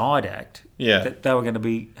a side act. Yeah. That they were going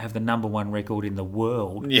to have the number one record in the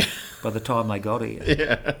world. Yeah. By the time they got here.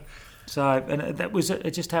 Yeah. So and that was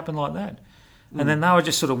it. Just happened like that, and then they were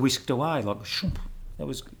just sort of whisked away like shoomp. That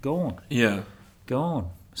was gone. Yeah. Gone.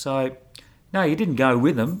 So. No, you didn't go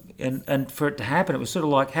with them, and for it to happen, it was sort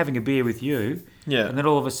of like having a beer with you, and then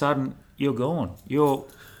all of a sudden you're gone. You're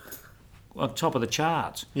on top of the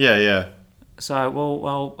charts. Yeah, yeah. So,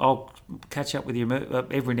 well, I'll catch up with you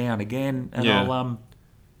every now and again, and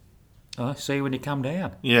I'll see you when you come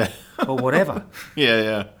down. Yeah. Or whatever. Yeah,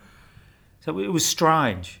 yeah. So it was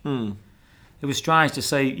strange. It was strange to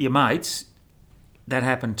see your mates, that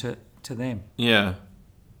happened to them. Yeah.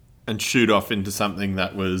 And shoot off into something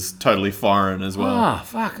that was totally foreign as well. Oh,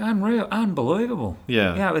 fuck, unreal, unbelievable.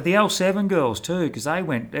 Yeah. Yeah, with the L7 girls too, because they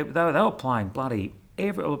were playing bloody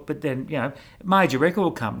but then, major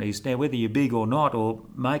record companies, now whether you're big or not, or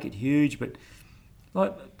make it huge, but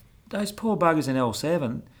like those poor buggers in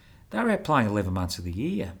L7, they were out playing 11 months of the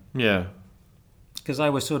year. Yeah. Because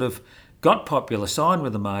they were sort of got popular, signed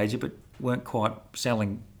with a major, but weren't quite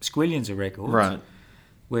selling squillions of records. Right.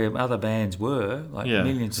 Where other bands were, like millions and millions.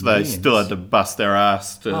 millions. So they still had to bust their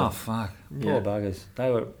ass to... Oh, fuck. Poor buggers. They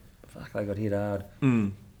got hit hard.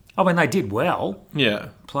 Mm. I mean, they did well. Yeah.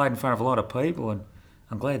 Played in front of a lot of people, and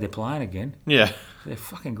I'm glad they're playing again. Yeah. They're a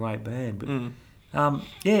fucking great band. But,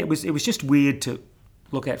 it was just weird to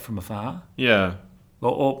look at from afar. Yeah.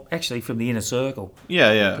 Or actually from the inner circle.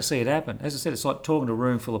 Yeah, yeah. To see it happen. As I said, it's like talking to a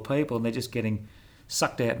room full of people and they're just getting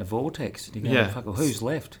sucked out in a vortex. And you go, fuck, well, who's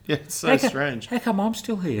left? Yeah, it's so strange. How come I'm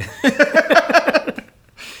still here?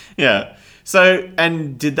 Yeah. So,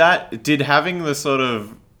 and did having the sort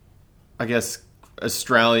of, I guess,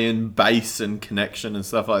 Australian base and connection and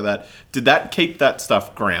stuff like that, did that keep that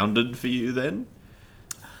stuff grounded for you then?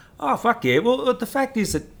 Oh, fuck yeah. Well, the fact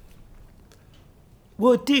is that,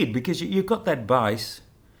 well, it did, because you've got that base.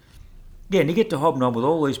 Yeah, and you get to hobnob with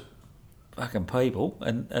all these fucking people,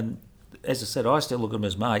 and as I said, I still look at them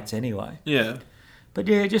as mates anyway. Yeah. But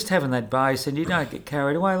yeah, just having that base, and you don't get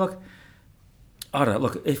carried away. Look,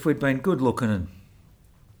 look, if we'd been good looking and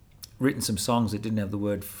written some songs that didn't have the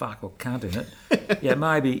word fuck or cunt in it,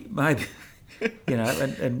 maybe,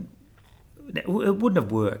 and it wouldn't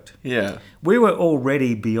have worked. Yeah. We were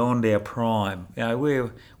already beyond our prime. We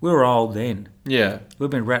were old then. Yeah. We've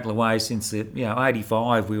been rattling away since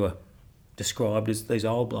 85. We were described as these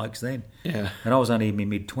old blokes then. Yeah. And I was only in my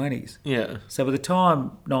mid-20s. Yeah. So by the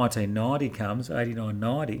time 1990 comes, 89,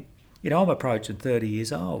 90, I'm approaching 30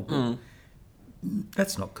 years old.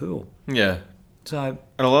 That's not cool. Yeah. So,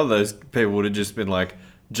 and a lot of those people would have just been like,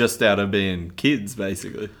 just out of being kids,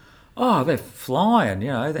 basically. Oh, they're flying,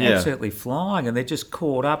 they're absolutely flying, and they're just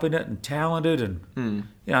caught up in it and talented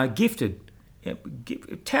and, gifted,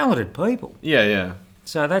 talented people. Yeah, yeah.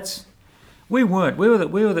 So we weren't. We were the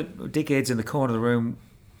dickheads in the corner of the room,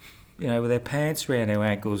 with our pants around our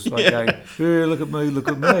ankles, like going, "Oh, look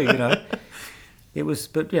at me," It was,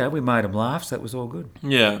 but we made them laugh, so that was all good.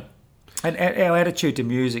 Yeah. And our attitude to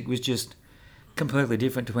music was just completely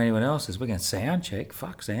different to anyone else's. We're going sound check.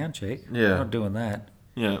 Fuck sound check. Yeah. We're not doing that.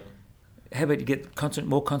 Yeah. How about you get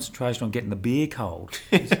more concentration on getting the beer cold?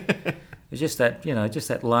 It's just that, just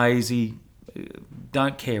that lazy,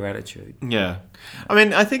 don't care attitude. Yeah. I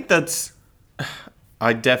mean, I think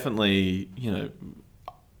I definitely,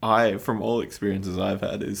 from all experiences I've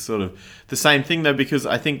had, is sort of the same thing though, because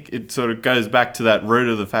I think it sort of goes back to that root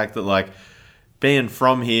of the fact that, like, being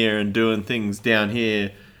from here and doing things down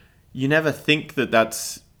here, you never think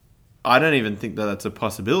I don't even think that that's a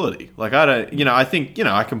possibility. Like, I don't, I think,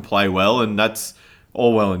 I can play well and that's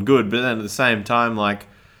all well and good. But then at the same time, like,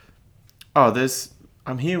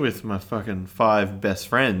 I'm here with my fucking 5 best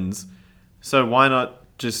friends. So why not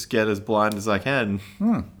just get as blind as I can?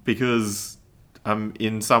 Because I'm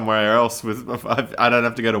in somewhere else I don't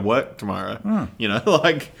have to go to work tomorrow.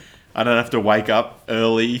 Like, I don't have to wake up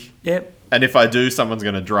early. Yep. And if I do, someone's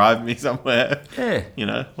going to drive me somewhere.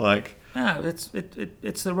 Yeah. Like... No, it's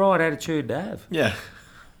the right attitude to have. Yeah.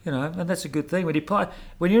 And that's a good thing.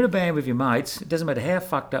 When you're in a band with your mates, it doesn't matter how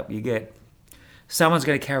fucked up you get, someone's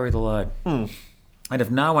going to carry the load. And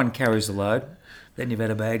if no one carries the load, then you've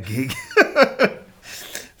had a bad gig.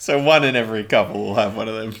 So one in every couple will have one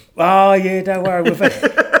of them. Oh, yeah, don't worry.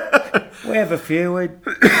 We have a few.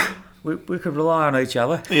 we could rely on each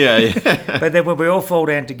other. Yeah. But then when we all fall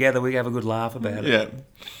down together, we have a good laugh about it. Yeah.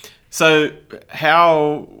 So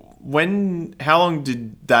how long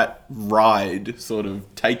did that ride sort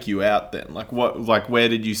of take you out then? Where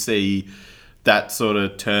did you see that sort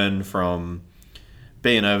of turn from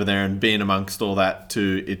being over there and being amongst all that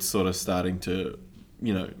to it's sort of starting to,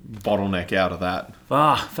 bottleneck out of that?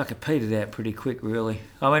 Fucking petered out pretty quick, really.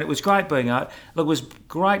 I mean, it was great being out. Look, it was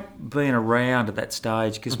great being around at that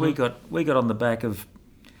stage because we got on the back of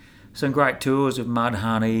some great tours of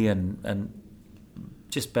Mudhoney and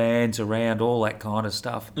just bands around, all that kind of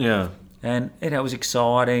stuff. Yeah. And, it was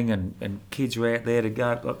exciting and kids were out there to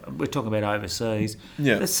go. We're talking about overseas.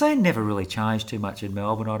 Yeah. The scene never really changed too much in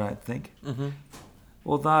Melbourne, I don't think. Mm-hmm.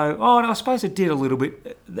 Although, I suppose it did a little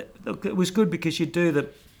bit. It was good because you do the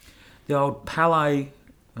old Palais,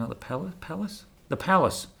 not the Palace? The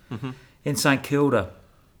Palace in St Kilda.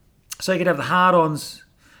 So you could have the Hard-Ons,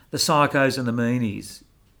 the Psychos and the Meanies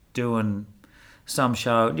doing some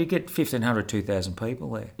show. You get 1,500, 2,000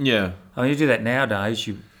 people there. Yeah. I mean, you do that nowadays,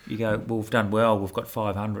 you go, well, we've done well, we've got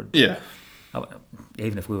 500. Yeah.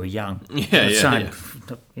 Even if we were young. Yeah.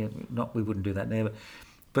 We wouldn't do that now.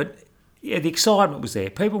 But yeah, the excitement was there.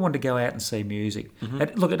 People wanted to go out and see music. Mm-hmm.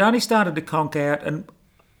 And look, it only started to conk out and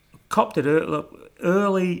copped it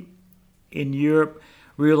early in Europe,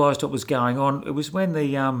 realised what was going on. It was when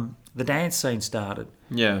the dance scene started.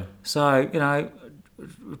 Yeah. So,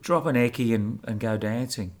 drop an eckie and go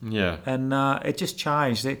dancing. Yeah. And it just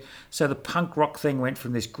changed. So the punk rock thing went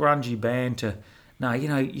from this grungy band to, no,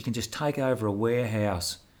 you can just take over a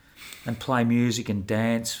warehouse and play music and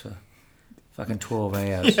dance for fucking 12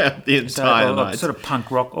 hours. Yeah, the entire night. Sort of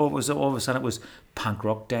punk rock. All of a sudden it was punk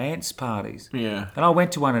rock dance parties. Yeah. And I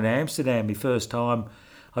went to one in Amsterdam my first time.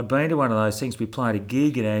 I'd been to one of those things. We played a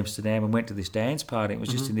gig in Amsterdam and went to this dance party. It was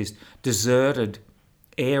just in this deserted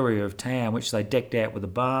area of town, which they decked out with a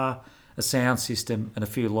bar, a sound system, and a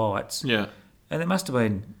few lights. Yeah. And there must have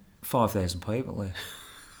been 5,000 people there.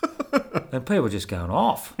 And people were just going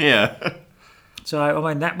off. Yeah. So, I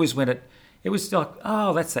mean, that was when it was like,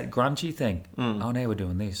 oh, that's that grungy thing. Oh, now we're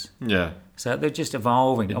doing this. Yeah. So they're just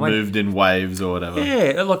evolving. It moved in waves or whatever.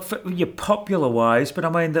 Yeah, look, for your popular waves, but I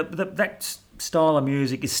mean, that style of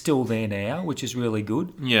music is still there now, which is really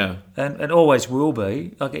good. Yeah. And it always will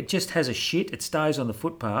be. Like, it just has a shit, it stays on the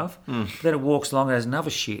footpath, then it walks along and has another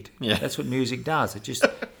shit. Yeah. That's what music does. It just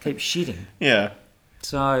keeps shitting. Yeah.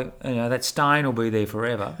 So, that stain will be there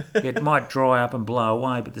forever. It might dry up and blow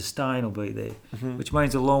away, but the stain will be there, which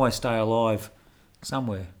means it'll always stay alive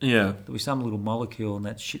somewhere. Yeah. There'll be some little molecule in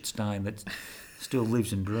that shit stain that still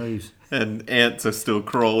lives and breathes. And ants are still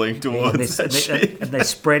crawling towards that shit. And they're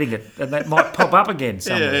spreading it, and that might pop up again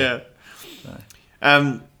somewhere.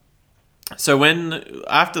 Yeah. So when,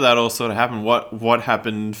 after that all sort of happened, what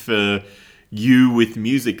happened for you with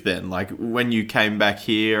music then? Like, when you came back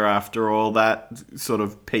here after all that sort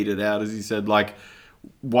of petered out, as you said, like,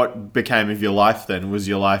 what became of your life then? Was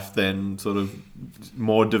your life then sort of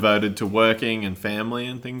more devoted to working and family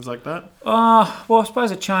and things like that? Well, I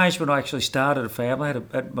suppose it changed when I actually started a family. I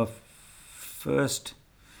had my first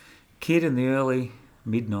kid in the early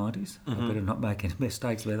mid-90s. I better not make any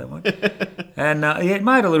mistakes about that one. And it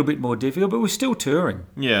made it a little bit more difficult, but we're still touring.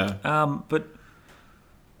 Yeah. But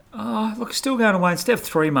look, still going away. Instead of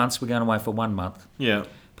 3 months, we're going away for 1 month. Yeah.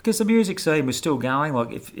 Because the music scene was still going.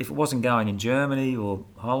 Like, if it wasn't going in Germany or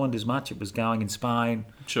Holland as much, it was going in Spain.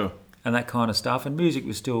 Sure. And that kind of stuff. And music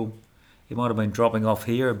was still, it might have been dropping off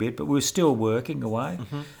here a bit, but we were still working away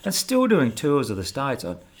and still doing tours of the States.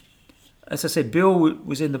 As I said, Bill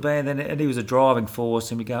was in the band and he was a driving force,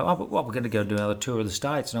 and we go, oh, but we're going to go do another tour of the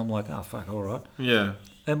States. And I'm like, oh, fuck, all right. Yeah.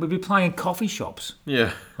 And we'd be playing in coffee shops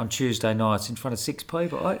on Tuesday nights in front of 6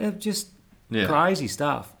 people. Just crazy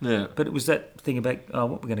stuff. Yeah. But it was that thing about,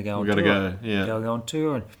 what we're going to go on tour. We've got to go, yeah. Go on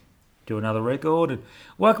tour and do another record. And,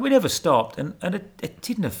 well, we never stopped, and it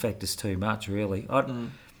didn't affect us too much, really.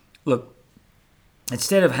 Look,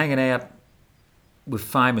 instead of hanging out with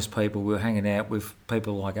famous people, we were hanging out with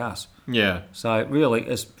people like us. Yeah. So really,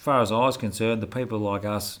 as far as I was concerned, the people like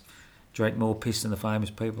us drank more piss than the famous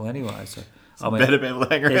people anyway. So better people to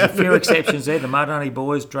hang around. There's a few exceptions there. The Mudhoney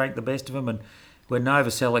boys drank the best of them, and when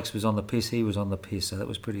Novoselic was on the piss, he was on the piss, so that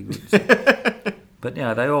was pretty good. So, but they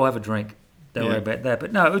all have a drink. Don't worry about that.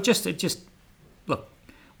 But no, it just look,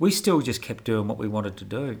 we still just kept doing what we wanted to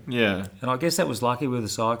do. Yeah. And I guess that was lucky with the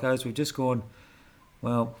Psychos. We've just gone,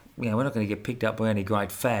 well, we're not going to get picked up by any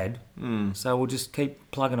great fad, so we'll just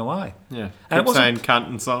keep plugging away. Yeah, keep saying cunt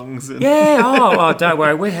and songs. And yeah, don't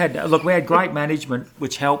worry. We had great management,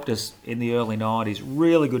 which helped us in the early 90s,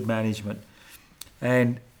 really good management.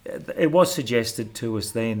 And it was suggested to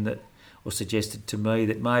us then that or suggested to me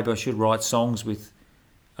that maybe I should write songs with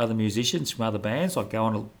other musicians from other bands, like go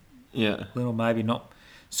on a Yeah. little, maybe not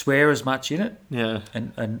swear as much in it, Yeah.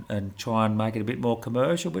 and try and make it a bit more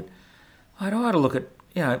commercial. But I had a look at,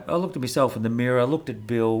 I looked at myself in the mirror, I looked at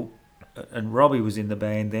Bill, and Robbie was in the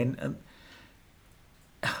band then, and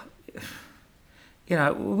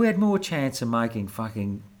we had more chance of making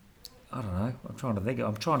fucking, I don't know, I'm trying to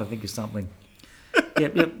think of something.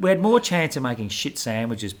 Yeah, we had more chance of making shit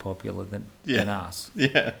sandwiches popular than us.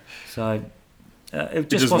 Yeah. So it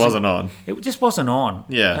just wasn't on. It just wasn't on.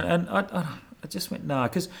 Yeah. And I just went, no.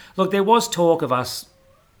 Because, look, there was talk of us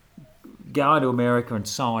going to America and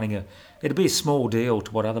signing it'd be a small deal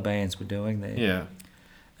to what other bands were doing there. Yeah.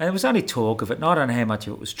 And there was only talk of it, and I don't know how much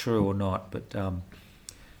of it was true or not, but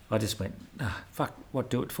I just went, fuck, what,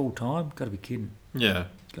 do it full time? Got to be kidding. Yeah.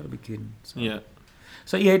 Got to be kidding. So,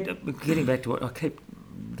 Getting back to it, I keep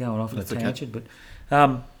going off on a tangent, but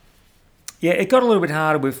it got a little bit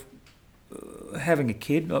harder with having a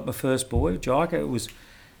kid, like my first boy, Jika. It was,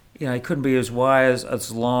 he couldn't be as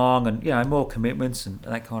long, and more commitments and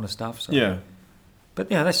that kind of stuff. So. Yeah. But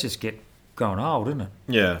that's just growing old, isn't it?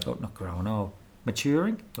 Yeah. Oh, not growing old,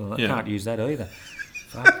 maturing. Well, I Yeah. can't use that either.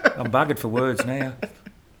 Fuck, I'm buggered for words now.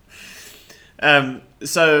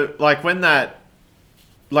 So, like, when that,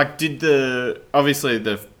 like, obviously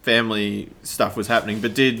the family stuff was happening,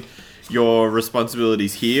 but did your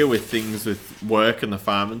responsibilities here with things with work and the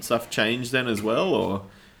farm and stuff change then as well, or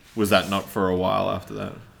was that not for a while after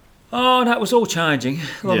that? Oh, no, it was all changing.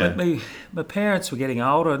 Well, Yeah. my parents were getting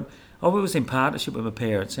older, and I was in partnership with my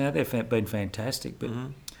parents. They've been fantastic, but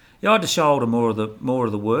I had to shoulder more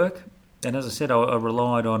of the work. And as I said, I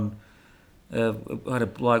relied on. I had a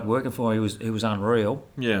bloke working for me. He was unreal.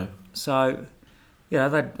 Yeah. So,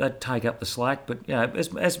 they'd take up the slack. But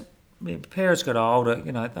as my parents got older,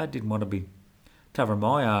 they didn't want to be covering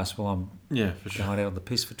my ass while I'm For sure. going out on the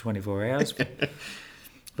piss for 24 hours.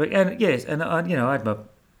 But I had my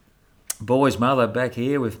boy's mother back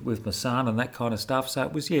here with my son and that kind of stuff. So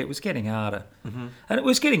it was getting harder, and it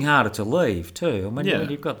was getting harder to leave too. I mean, when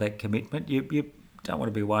you've got that commitment, you don't want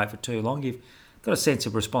to be away for too long. You've got a sense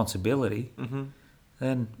of responsibility,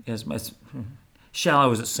 and as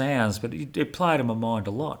shallow as it sounds, but it played on my mind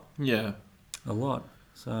a lot. Yeah. A lot.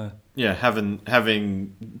 So Yeah, having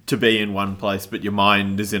to be in one place, but your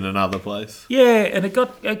mind is in another place. yeah, and it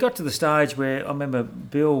got to the stage where I remember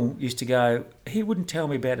Bill used to go. He wouldn't tell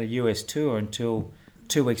me about a US tour until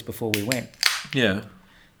 2 weeks before we went. Yeah.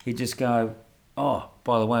 He'd just go, "Oh,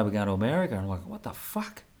 by the way, we're going to America." And I'm like, "What the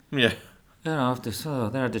fuck?" Yeah. Then I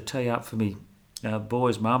had to tee up for me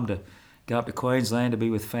boy's mum to go up to Queensland to be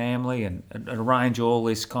with family and arrange all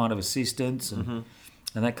this kind of assistance and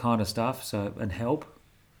that kind of stuff. So and help.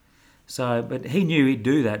 So, but he knew he'd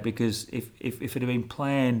do that because if it had been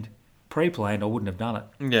pre-planned, I wouldn't have done it.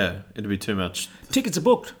 Yeah, it'd be too much. Tickets are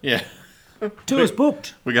booked. Yeah. Tour's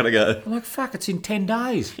booked. We gotta go. I'm like, fuck, it's in 10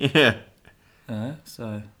 days. Yeah.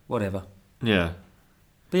 So, whatever. Yeah.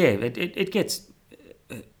 But yeah, it gets...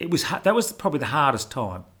 That was probably the hardest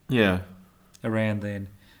time Yeah. around then.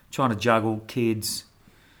 Trying to juggle kids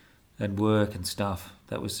and work and stuff.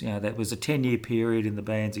 That was a 10-year period in the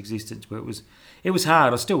band's existence where it was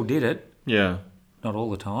hard. I still did it. Yeah. Not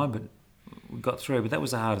all the time, but we got through. But that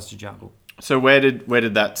was the hardest to juggle. So where did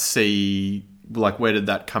that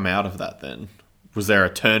come out of that then? Was there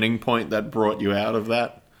a turning point that brought you out of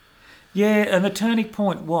that? Yeah, and the turning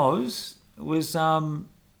point was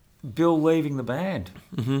Bill leaving the band.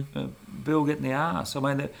 Bill getting the arse. I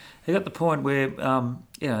mean, he got the point where,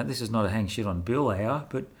 this is not a hang shit on Bill hour,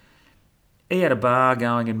 but he had a bar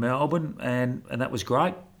going in Melbourne, and that was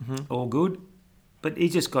great, all good. But he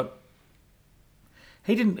just got...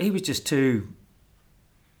 He was just too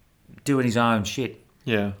doing his own shit.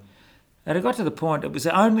 Yeah. And it got to the point, it was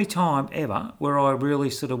the only time ever where I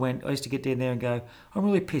really sort of went, I used to get down there and go, I'm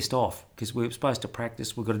really pissed off because we were supposed to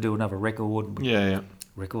practice, we've got to do another record. Yeah.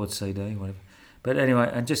 Record, CD, whatever. But anyway,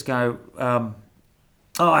 and just go,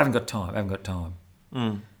 I haven't got time.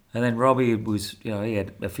 And then Robbie was, he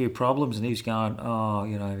had a few problems and he was going,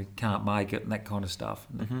 he can't make it and that kind of stuff.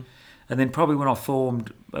 And then probably when I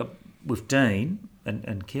formed with Dean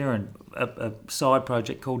and Kieran a side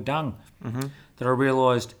project called Dung, that I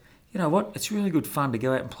realised, you know what, it's really good fun to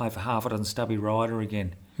go out and play for half a dozen Stubby Rider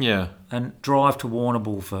again. Yeah. And drive to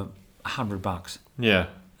Warrnambool for $100. Yeah.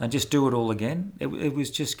 And just do it all again. It was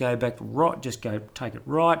just take it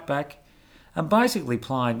right back. And basically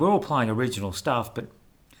we're all playing original stuff, but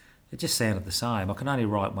it just sounded the same. I can only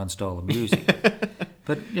write one style of music.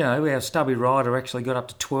 But, our Stubby Rider actually got up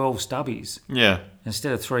to 12 stubbies. Yeah.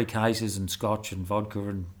 Instead of 3 cases and scotch and vodka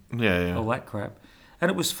and Yeah. all that crap. And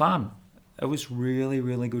it was fun. it was really,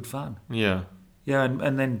 really good fun. Yeah. Yeah,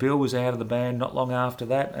 and then Bill was out of the band not long after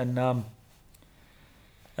that, and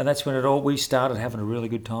that's when we started having a really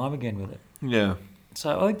good time again with it. Yeah.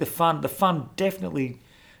 So I think the fun definitely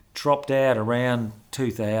dropped out around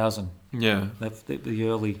 2000. Yeah. The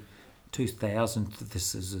early 2000s.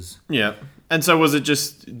 This is. Yeah. And so was it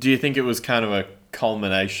just, do you think it was kind of a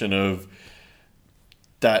culmination of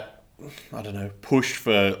that, I don't know, push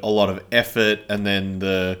for a lot of effort and then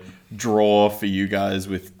the draw for you guys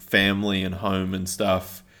with family and home and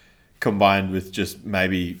stuff combined with just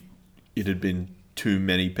maybe it had been too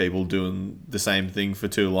many people doing the same thing for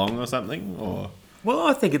too long or something? Or Well,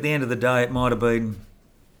 I think at the end of the day it might have been,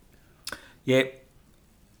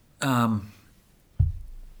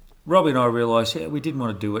 Robbie and I realised, we didn't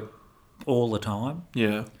want to do it all the time.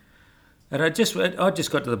 Yeah. And I just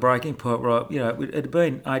got to the breaking point where, it had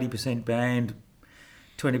been 80% band,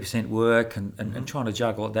 20% work and trying to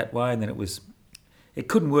juggle it that way. And then it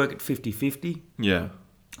couldn't work at 50-50. Yeah.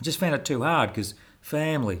 I just found it too hard because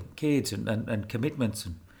family, kids and commitments.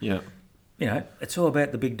 And, Yeah. it's all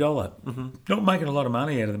about the big dollar. Mm-hmm. Not making a lot of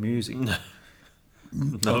money out of the music. Not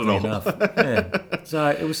at all. Enough. Yeah. So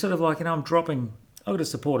it was sort of like, I've got to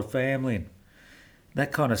support a family and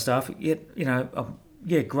that kind of stuff. Yet,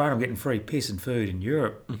 great, I'm getting free piss and food in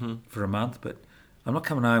Europe for a month, but I'm not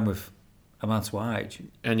coming home with a month's wage.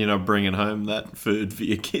 And you're not bringing home that food for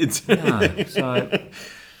your kids. No. So,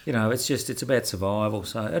 it's about survival.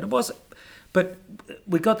 So and it was, but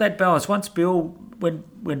we got that balance. Once when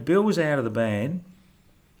Bill was out of the band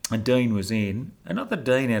and Dean was in, and not that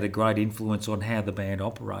Dean had a great influence on how the band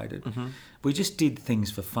operated, we just did things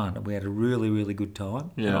for fun and we had a really, really good time.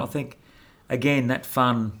 Yeah. And I think, again, that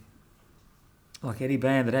fun, like any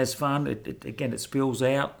band that has fun, it spills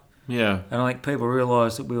out. Yeah. And I think people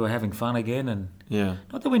realised that we were having fun again. And Yeah.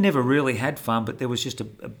 not that we never really had fun, but there was just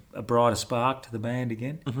a brighter spark to the band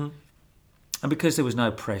again. Mm-hmm. And because there was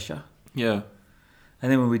no pressure. Yeah.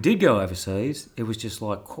 And then when we did go overseas, it was just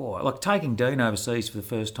like taking Dean overseas for the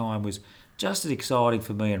first time was just as exciting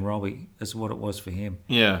for me and Robbie as what it was for him.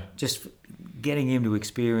 Yeah. Just getting him to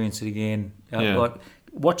experience it again. Yeah. Like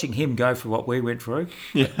watching him go through what we went through.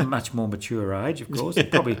 Yeah. At a much more mature age, of course. Yeah.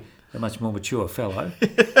 Probably a much more mature fellow.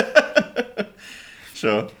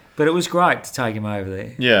 Sure. But it was great to take him over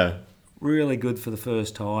there. Yeah. Really good for the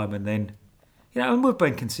first time. And then, and we've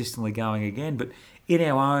been consistently going again, but in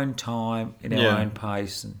our own time, in our own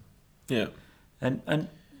pace. And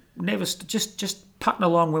never, just putting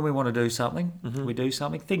along when we want to do something. Mm-hmm. We do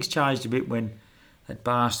something. Things changed a bit when that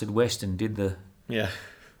bastard Weston did the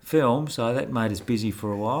film, so that made us busy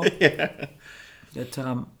for a while. Yeah. But,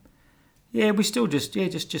 we still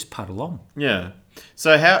just putt along. Yeah.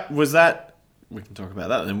 So how was that? We can talk about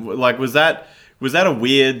that then. Like, was that a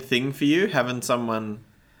weird thing for you, having someone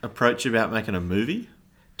approach you about making a movie?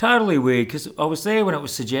 Totally weird, because I was there when it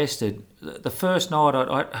was suggested. The first night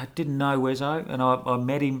I didn't know Wezzo, and I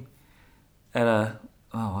met him at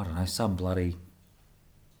some bloody...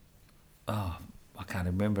 I can't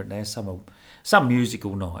remember it now. Some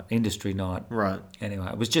musical night, industry night. Right. Anyway,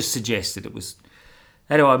 it was just suggested. It was...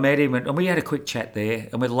 Anyway, I met him, and we had a quick chat there,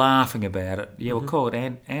 and we're laughing about it. Yeah, we'll call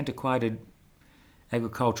it antiquated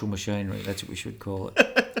agricultural machinery. That's what we should call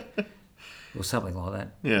it. Or something like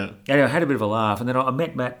that. Yeah. Anyway, I had a bit of a laugh, and then I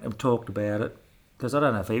met Matt and talked about it, because I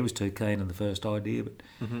don't know if he was too keen on the first idea, but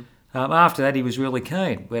after that he was really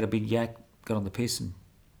keen. We had a big yak, got on the piss and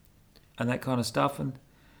that kind of stuff.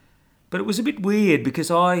 But it was a bit weird,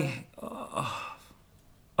 because I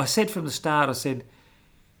said from the start, I said,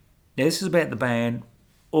 now this is about the band,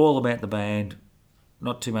 all about the band,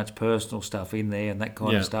 not too much personal stuff in there and that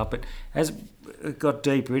kind of stuff. But as it got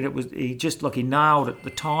deeper in it, he nailed it. The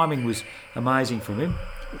timing was amazing from him.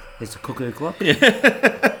 There's the cuckoo clock.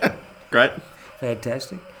 Yeah. Great.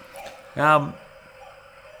 Fantastic. And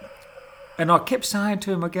I kept saying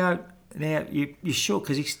to him, I go, now, you sure?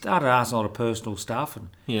 Because he started asking a lot of personal stuff. And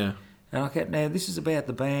I kept, now, this is about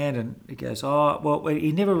the band. And he goes, well,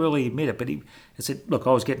 he never really admitted it. But he said, look,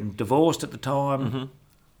 I was getting divorced at the time. Mm-hmm.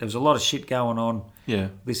 There was a lot of shit going on. Yeah.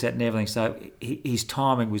 This, that and everything. So his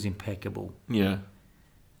timing was impeccable. Yeah.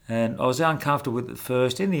 And I was uncomfortable with it at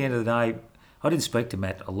first. In the end of the day, I didn't speak to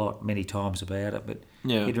Matt many times about it. But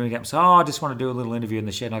he'd ring up and say, I just want to do a little interview in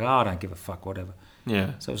the shed. And I go, I don't give a fuck, whatever.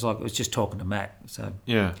 Yeah. So it was just talking to Matt. So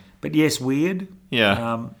yeah. But yes, weird.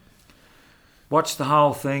 Yeah. Watched the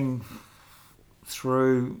whole thing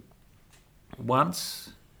through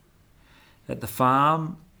once at the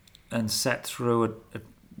farm and sat through it at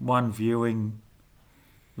one viewing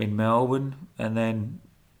in Melbourne, and then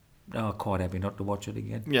quite happy not to watch it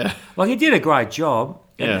again. Yeah. Like, he did a great job.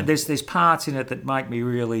 Yeah. And there's parts in it that make me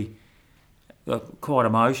really quite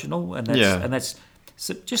emotional, and that's Yeah. and that's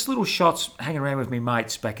so just little shots hanging around with me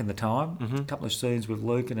mates back in the time. A couple of scenes with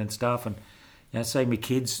Luke and stuff, and seeing my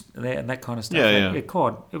kids there and that kind of stuff. Yeah.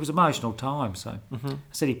 It was an emotional time. So I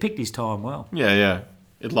said he picked his time well. Yeah.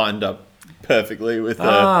 It lined up perfectly with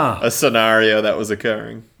a scenario that was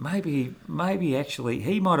occurring. Maybe actually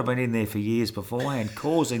he might have been in there for years beforehand,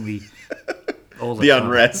 causing all The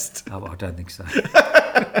unrest. Oh, I don't think so.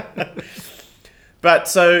 But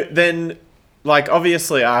so then, like,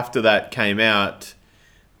 obviously after that came out,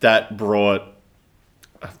 that brought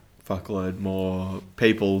a fuckload more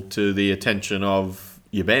people to the attention of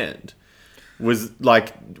your band. Was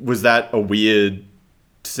that a weird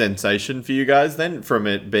sensation for you guys then, from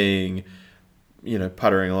it being,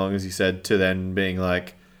 puttering along, as you said, to then being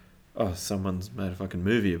like, oh, someone's made a fucking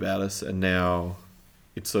movie about us, and now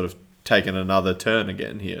it's sort of taken another turn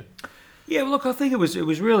again here? Yeah, well, look, I think it was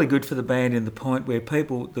really good for the band in the point where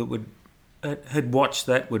people that had watched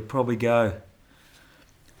that would probably go,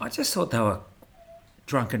 I just thought they were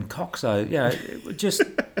drunken coxos. Just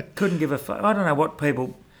couldn't give a fuck. I don't know what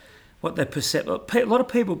their perception. A lot of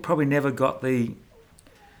people probably never got the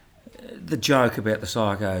joke about the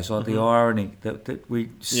Psychos, like the irony that we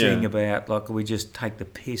sing about, like we just take the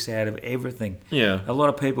piss out of everything. Yeah. A lot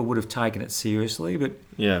of people would have taken it seriously, but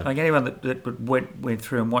like anyone that went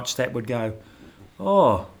through and watched that would go,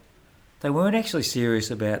 oh, they weren't actually serious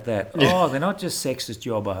about that. Yeah. Oh, they're not just sexist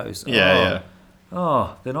jobbos.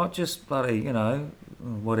 Oh, they're not just bloody,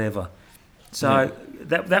 whatever. So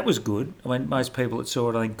that was good. I mean, most people that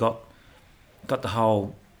saw it, I think, got the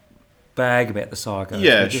whole bag about the Psychos.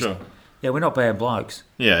 Yeah, sure. Yeah, we're not bad blokes.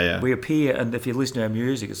 Yeah. We appear, and if you listen to our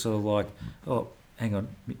music, it's sort of like, oh, hang on,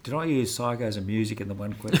 did I use Psychos and music in the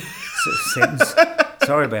one quick sentence?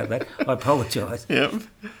 Sorry about that. I apologise. Yep.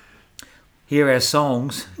 Hear our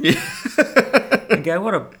songs and go,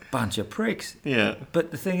 what a bunch of pricks. Yeah.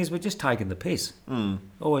 But the thing is, we're just taking the piss.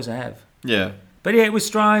 Always have. Yeah. But yeah, it was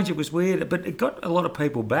strange, it was weird, but it got a lot of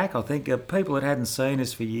people back, I think. People that hadn't seen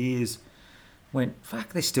us for years went, fuck,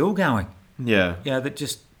 they're still going. Yeah. That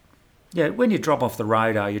just... Yeah, when you drop off the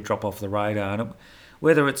radar, you drop off the radar. And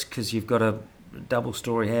whether it's because you've got a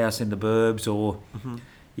double-storey house in the burbs or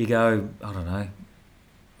you go, I don't know,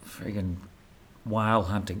 friggin' whale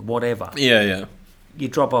hunting, whatever. Yeah. You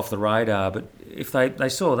drop off the radar, but if they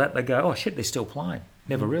saw that, they go, oh, shit, they're still playing.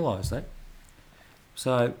 Never realised that.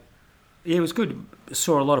 So, yeah, it was good.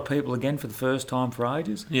 Saw a lot of people again for the first time for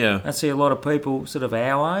ages. Yeah. I see a lot of people sort of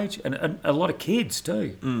our age and a lot of kids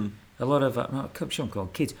too. A lot of, I shouldn't call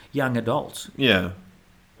them kids, young adults. Yeah.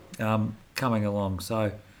 Coming along.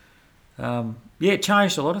 So, it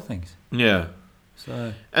changed a lot of things. Yeah.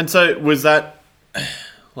 So was that,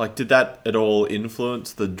 like, did that at all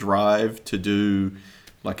influence the drive to do,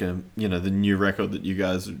 like, the new record that you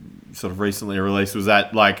guys sort of recently released? Was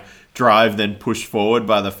that, like, drive then pushed forward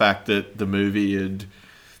by the fact that the movie had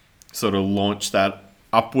sort of launched that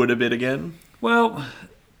upward a bit again? Well,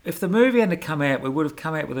 if the movie hadn't come out, we would have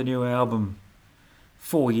come out with a new album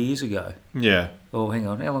 4 years ago. Yeah. Oh, hang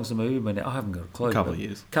on. How long's the movie been out? I haven't got a clue. A couple of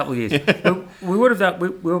years. we would have done. We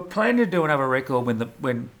were planning to do another record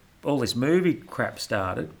when all this movie crap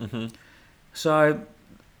started. So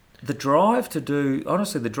the drive to do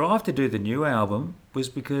the new album was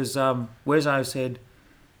because Wezzo said,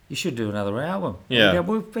 you should do another album. Yeah.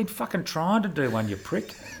 We've been fucking trying to do one, you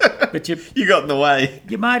prick. But you got in the way.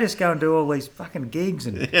 You made us go and do all these fucking gigs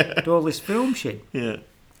and do all this film shit. Yeah.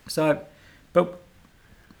 So, but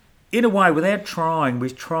in a way, without trying, we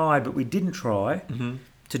tried, but we didn't try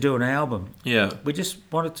to do an album. Yeah. We just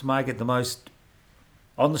wanted to make it the most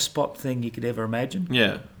on-the-spot thing you could ever imagine.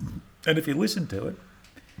 Yeah. And if you listen to it,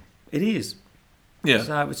 it is. Yeah.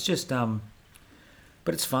 So it's just,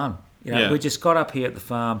 but it's fun. Yeah. We just got up here at the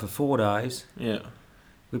farm for 4 days. Yeah.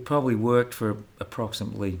 We probably worked for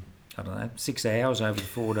approximately, 6 hours over the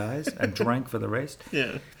 4 days and drank for the rest.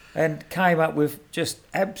 Yeah. And came up with just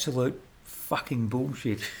absolute fucking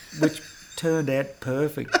bullshit, which turned out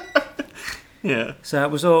perfect. Yeah. So it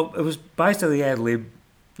was basically ad lib.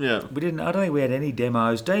 Yeah. I don't think we had any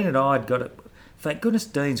demos. Dean and I had got it. Thank goodness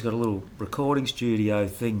Dean's got a little recording studio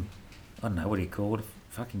thing. I don't know what he called it,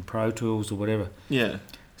 fucking Pro Tools or whatever. Yeah.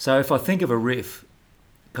 So if I think of a riff,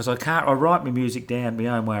 because I write my music down my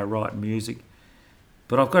own way of writing music,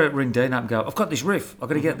 but I've got to ring Dean up and go, I've got this riff, I've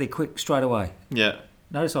got to get it there quick, straight away. Yeah.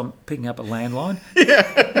 Notice I'm picking up a landline. Yeah.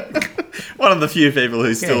 One of the few people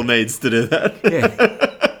who still needs to do that.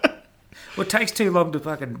 Yeah. Well, it takes too long to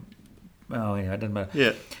fucking... Oh, yeah, it doesn't matter.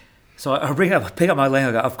 Yeah. So I ring up, I pick up my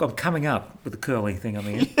landline, I go, I'm coming up with the curling thing on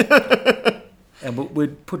the end. And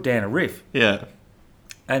we'd put down a riff. Yeah.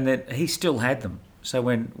 And then he still had them. So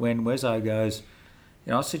when Wezzo goes,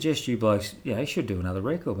 I suggest you blokes, you should do another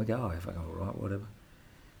record. We go, oh, fucking all right, whatever.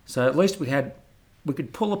 So at least we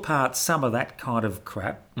could pull apart some of that kind of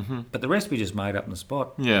crap, but the rest we just made up on the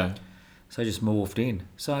spot. Yeah. So just morphed in.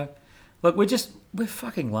 So, look, we're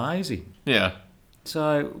fucking lazy. Yeah.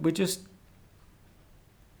 So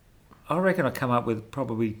I reckon I come up with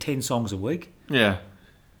probably 10 songs a week. Yeah.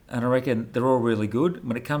 And I reckon they're all really good.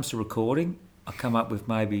 When it comes to recording, I come up with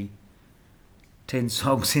maybe 10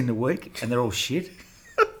 songs in a week, and they're all shit.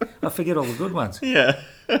 I forget all the good ones. Yeah.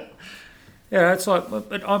 Yeah, it's like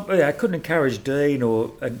I couldn't encourage Dean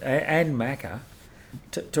and Macca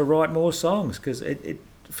to write more songs because it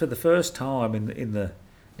for the first time in the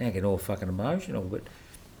now getting all fucking emotional, but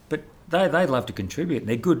they love to contribute and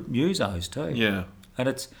they're good musos too. Yeah. And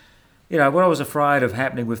it's what I was afraid of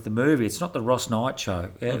happening with the movie. It's not the Ross Knight show.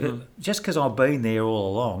 Just because I've been there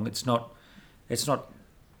all along, it's not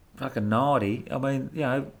fucking 90. I mean,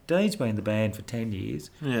 Dean's been in the band for 10 years.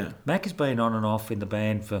 Yeah. Mac has been on and off in the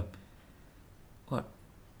band for, what,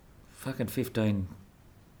 fucking 15,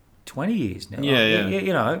 20 years now. Yeah.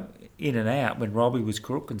 In and out when Robbie was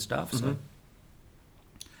crook and stuff. So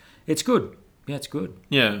it's good. Yeah, it's good.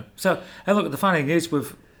 Yeah. So, and look, the funny thing is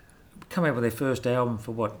we've come out with their first album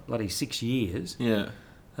for, what, bloody 6 years. Yeah.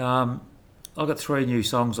 I've got 3 new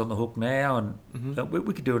songs on the hook now, and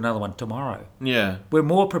we could do another one tomorrow. Yeah. We're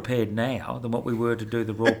more prepared now than what we were to do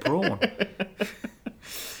the raw prawn.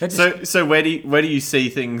 So where do you see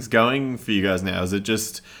things going for you guys now? Is it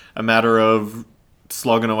just a matter of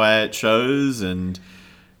slogging away at shows and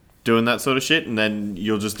doing that sort of shit, and then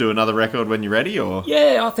you'll just do another record when you're ready, or?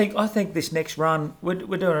 Yeah, I think this next run we're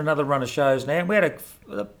doing another run of shows now. We had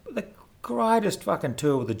the greatest fucking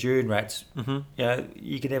tour with the June Rats,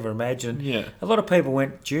 you could ever imagine. Yeah. A lot of people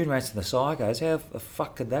went, June Rats and the Psychos, how the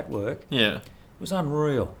fuck could that work? Yeah. It was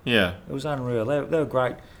unreal. Yeah. It was unreal. They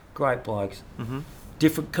were great blokes.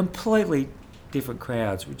 Completely different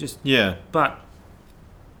crowds. But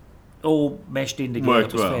all meshed in together. Worked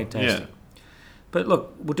it was well. fantastic. Yeah. But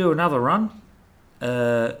look, we'll do another run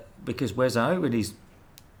because Wezzo and his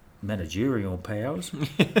managerial powers,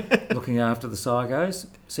 looking after the Psychos,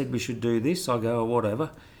 said we should do this. I go,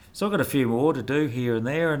 whatever. So I've got a few more to do here and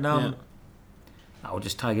there, and I'll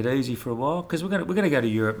just take it easy for a while because we're going to go to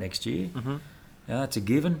Europe next year. That's a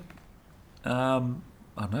given. I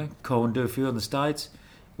don't know. Colin do a few in the States.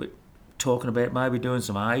 We're talking about maybe doing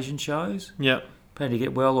some Asian shows. Yeah. Planning to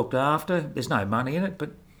get well looked after. There's no money in it,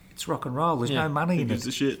 but it's rock and roll. There's no money in it. Gives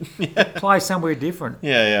a shit. Play somewhere different.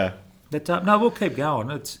 Yeah. But no, we'll keep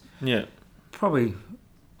going. It's probably.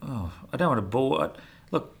 I don't want to bore.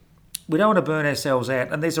 Look, we don't want to burn ourselves out.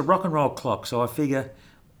 And there's a rock and roll clock, so I figure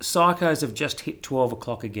Psychos have just hit 12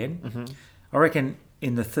 o'clock again. I reckon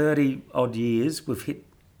in the 30 odd years we've hit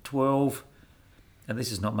 12. And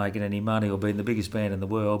this is not making any money or being the biggest band in the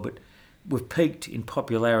world, but we've peaked in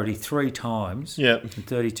popularity 3 times in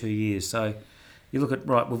 32 years. So you look at,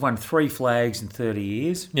 we've won 3 flags in 30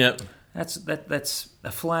 years. Yeah. That's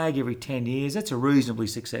a flag every 10 years. That's a reasonably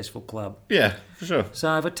successful club. Yeah, for sure.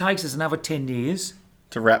 So if it takes us another 10 years...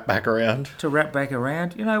 To wrap back around,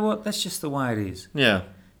 you know what? That's just the way it is. Yeah.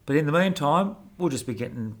 But in the meantime, we'll just be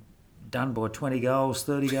getting done by 20 goals,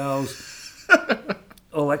 30 goals,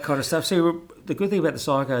 all that kind of stuff. See, the good thing about the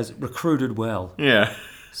Psychos, recruited well. Yeah.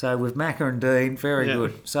 So with Macca and Dean, very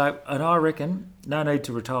good. So, and I reckon, no need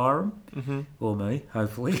to retire them, or me,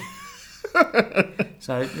 hopefully.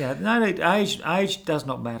 So, no need. Age does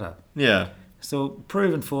not matter. Yeah. So,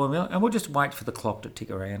 proven formula, and we'll just wait for the clock to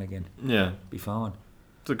tick around again. Yeah. Be fine.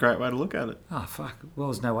 It's a great way to look at it. Oh, fuck. Well,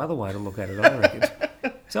 there's no other way to look at it, I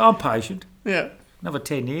reckon. So I'm patient. Yeah. Another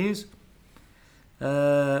 10 years.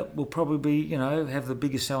 We'll probably be, have the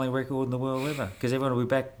biggest selling record in the world ever. Because everyone will be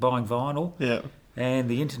back buying vinyl. Yeah. And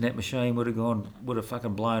the internet machine would have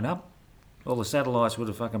fucking blown up. All the satellites would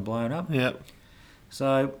have fucking blown up. Yeah.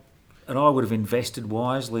 So, and I would have invested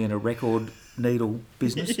wisely in a record needle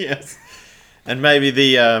business. Yes. And maybe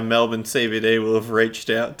the Melbourne CBD will have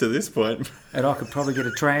reached out to this point. And I could probably get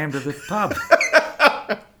a tram to the pub.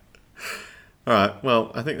 All right.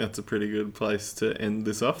 Well, I think that's a pretty good place to end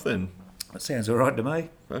this off then. That sounds all right to me.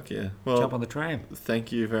 Fuck yeah. Well, jump on the tram.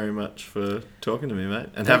 Thank you very much for talking to me, mate.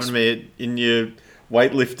 And having me in your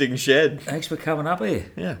weightlifting shed. Thanks for coming up here.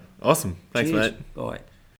 Yeah. Awesome. Thanks, Cheers. mate. Bye.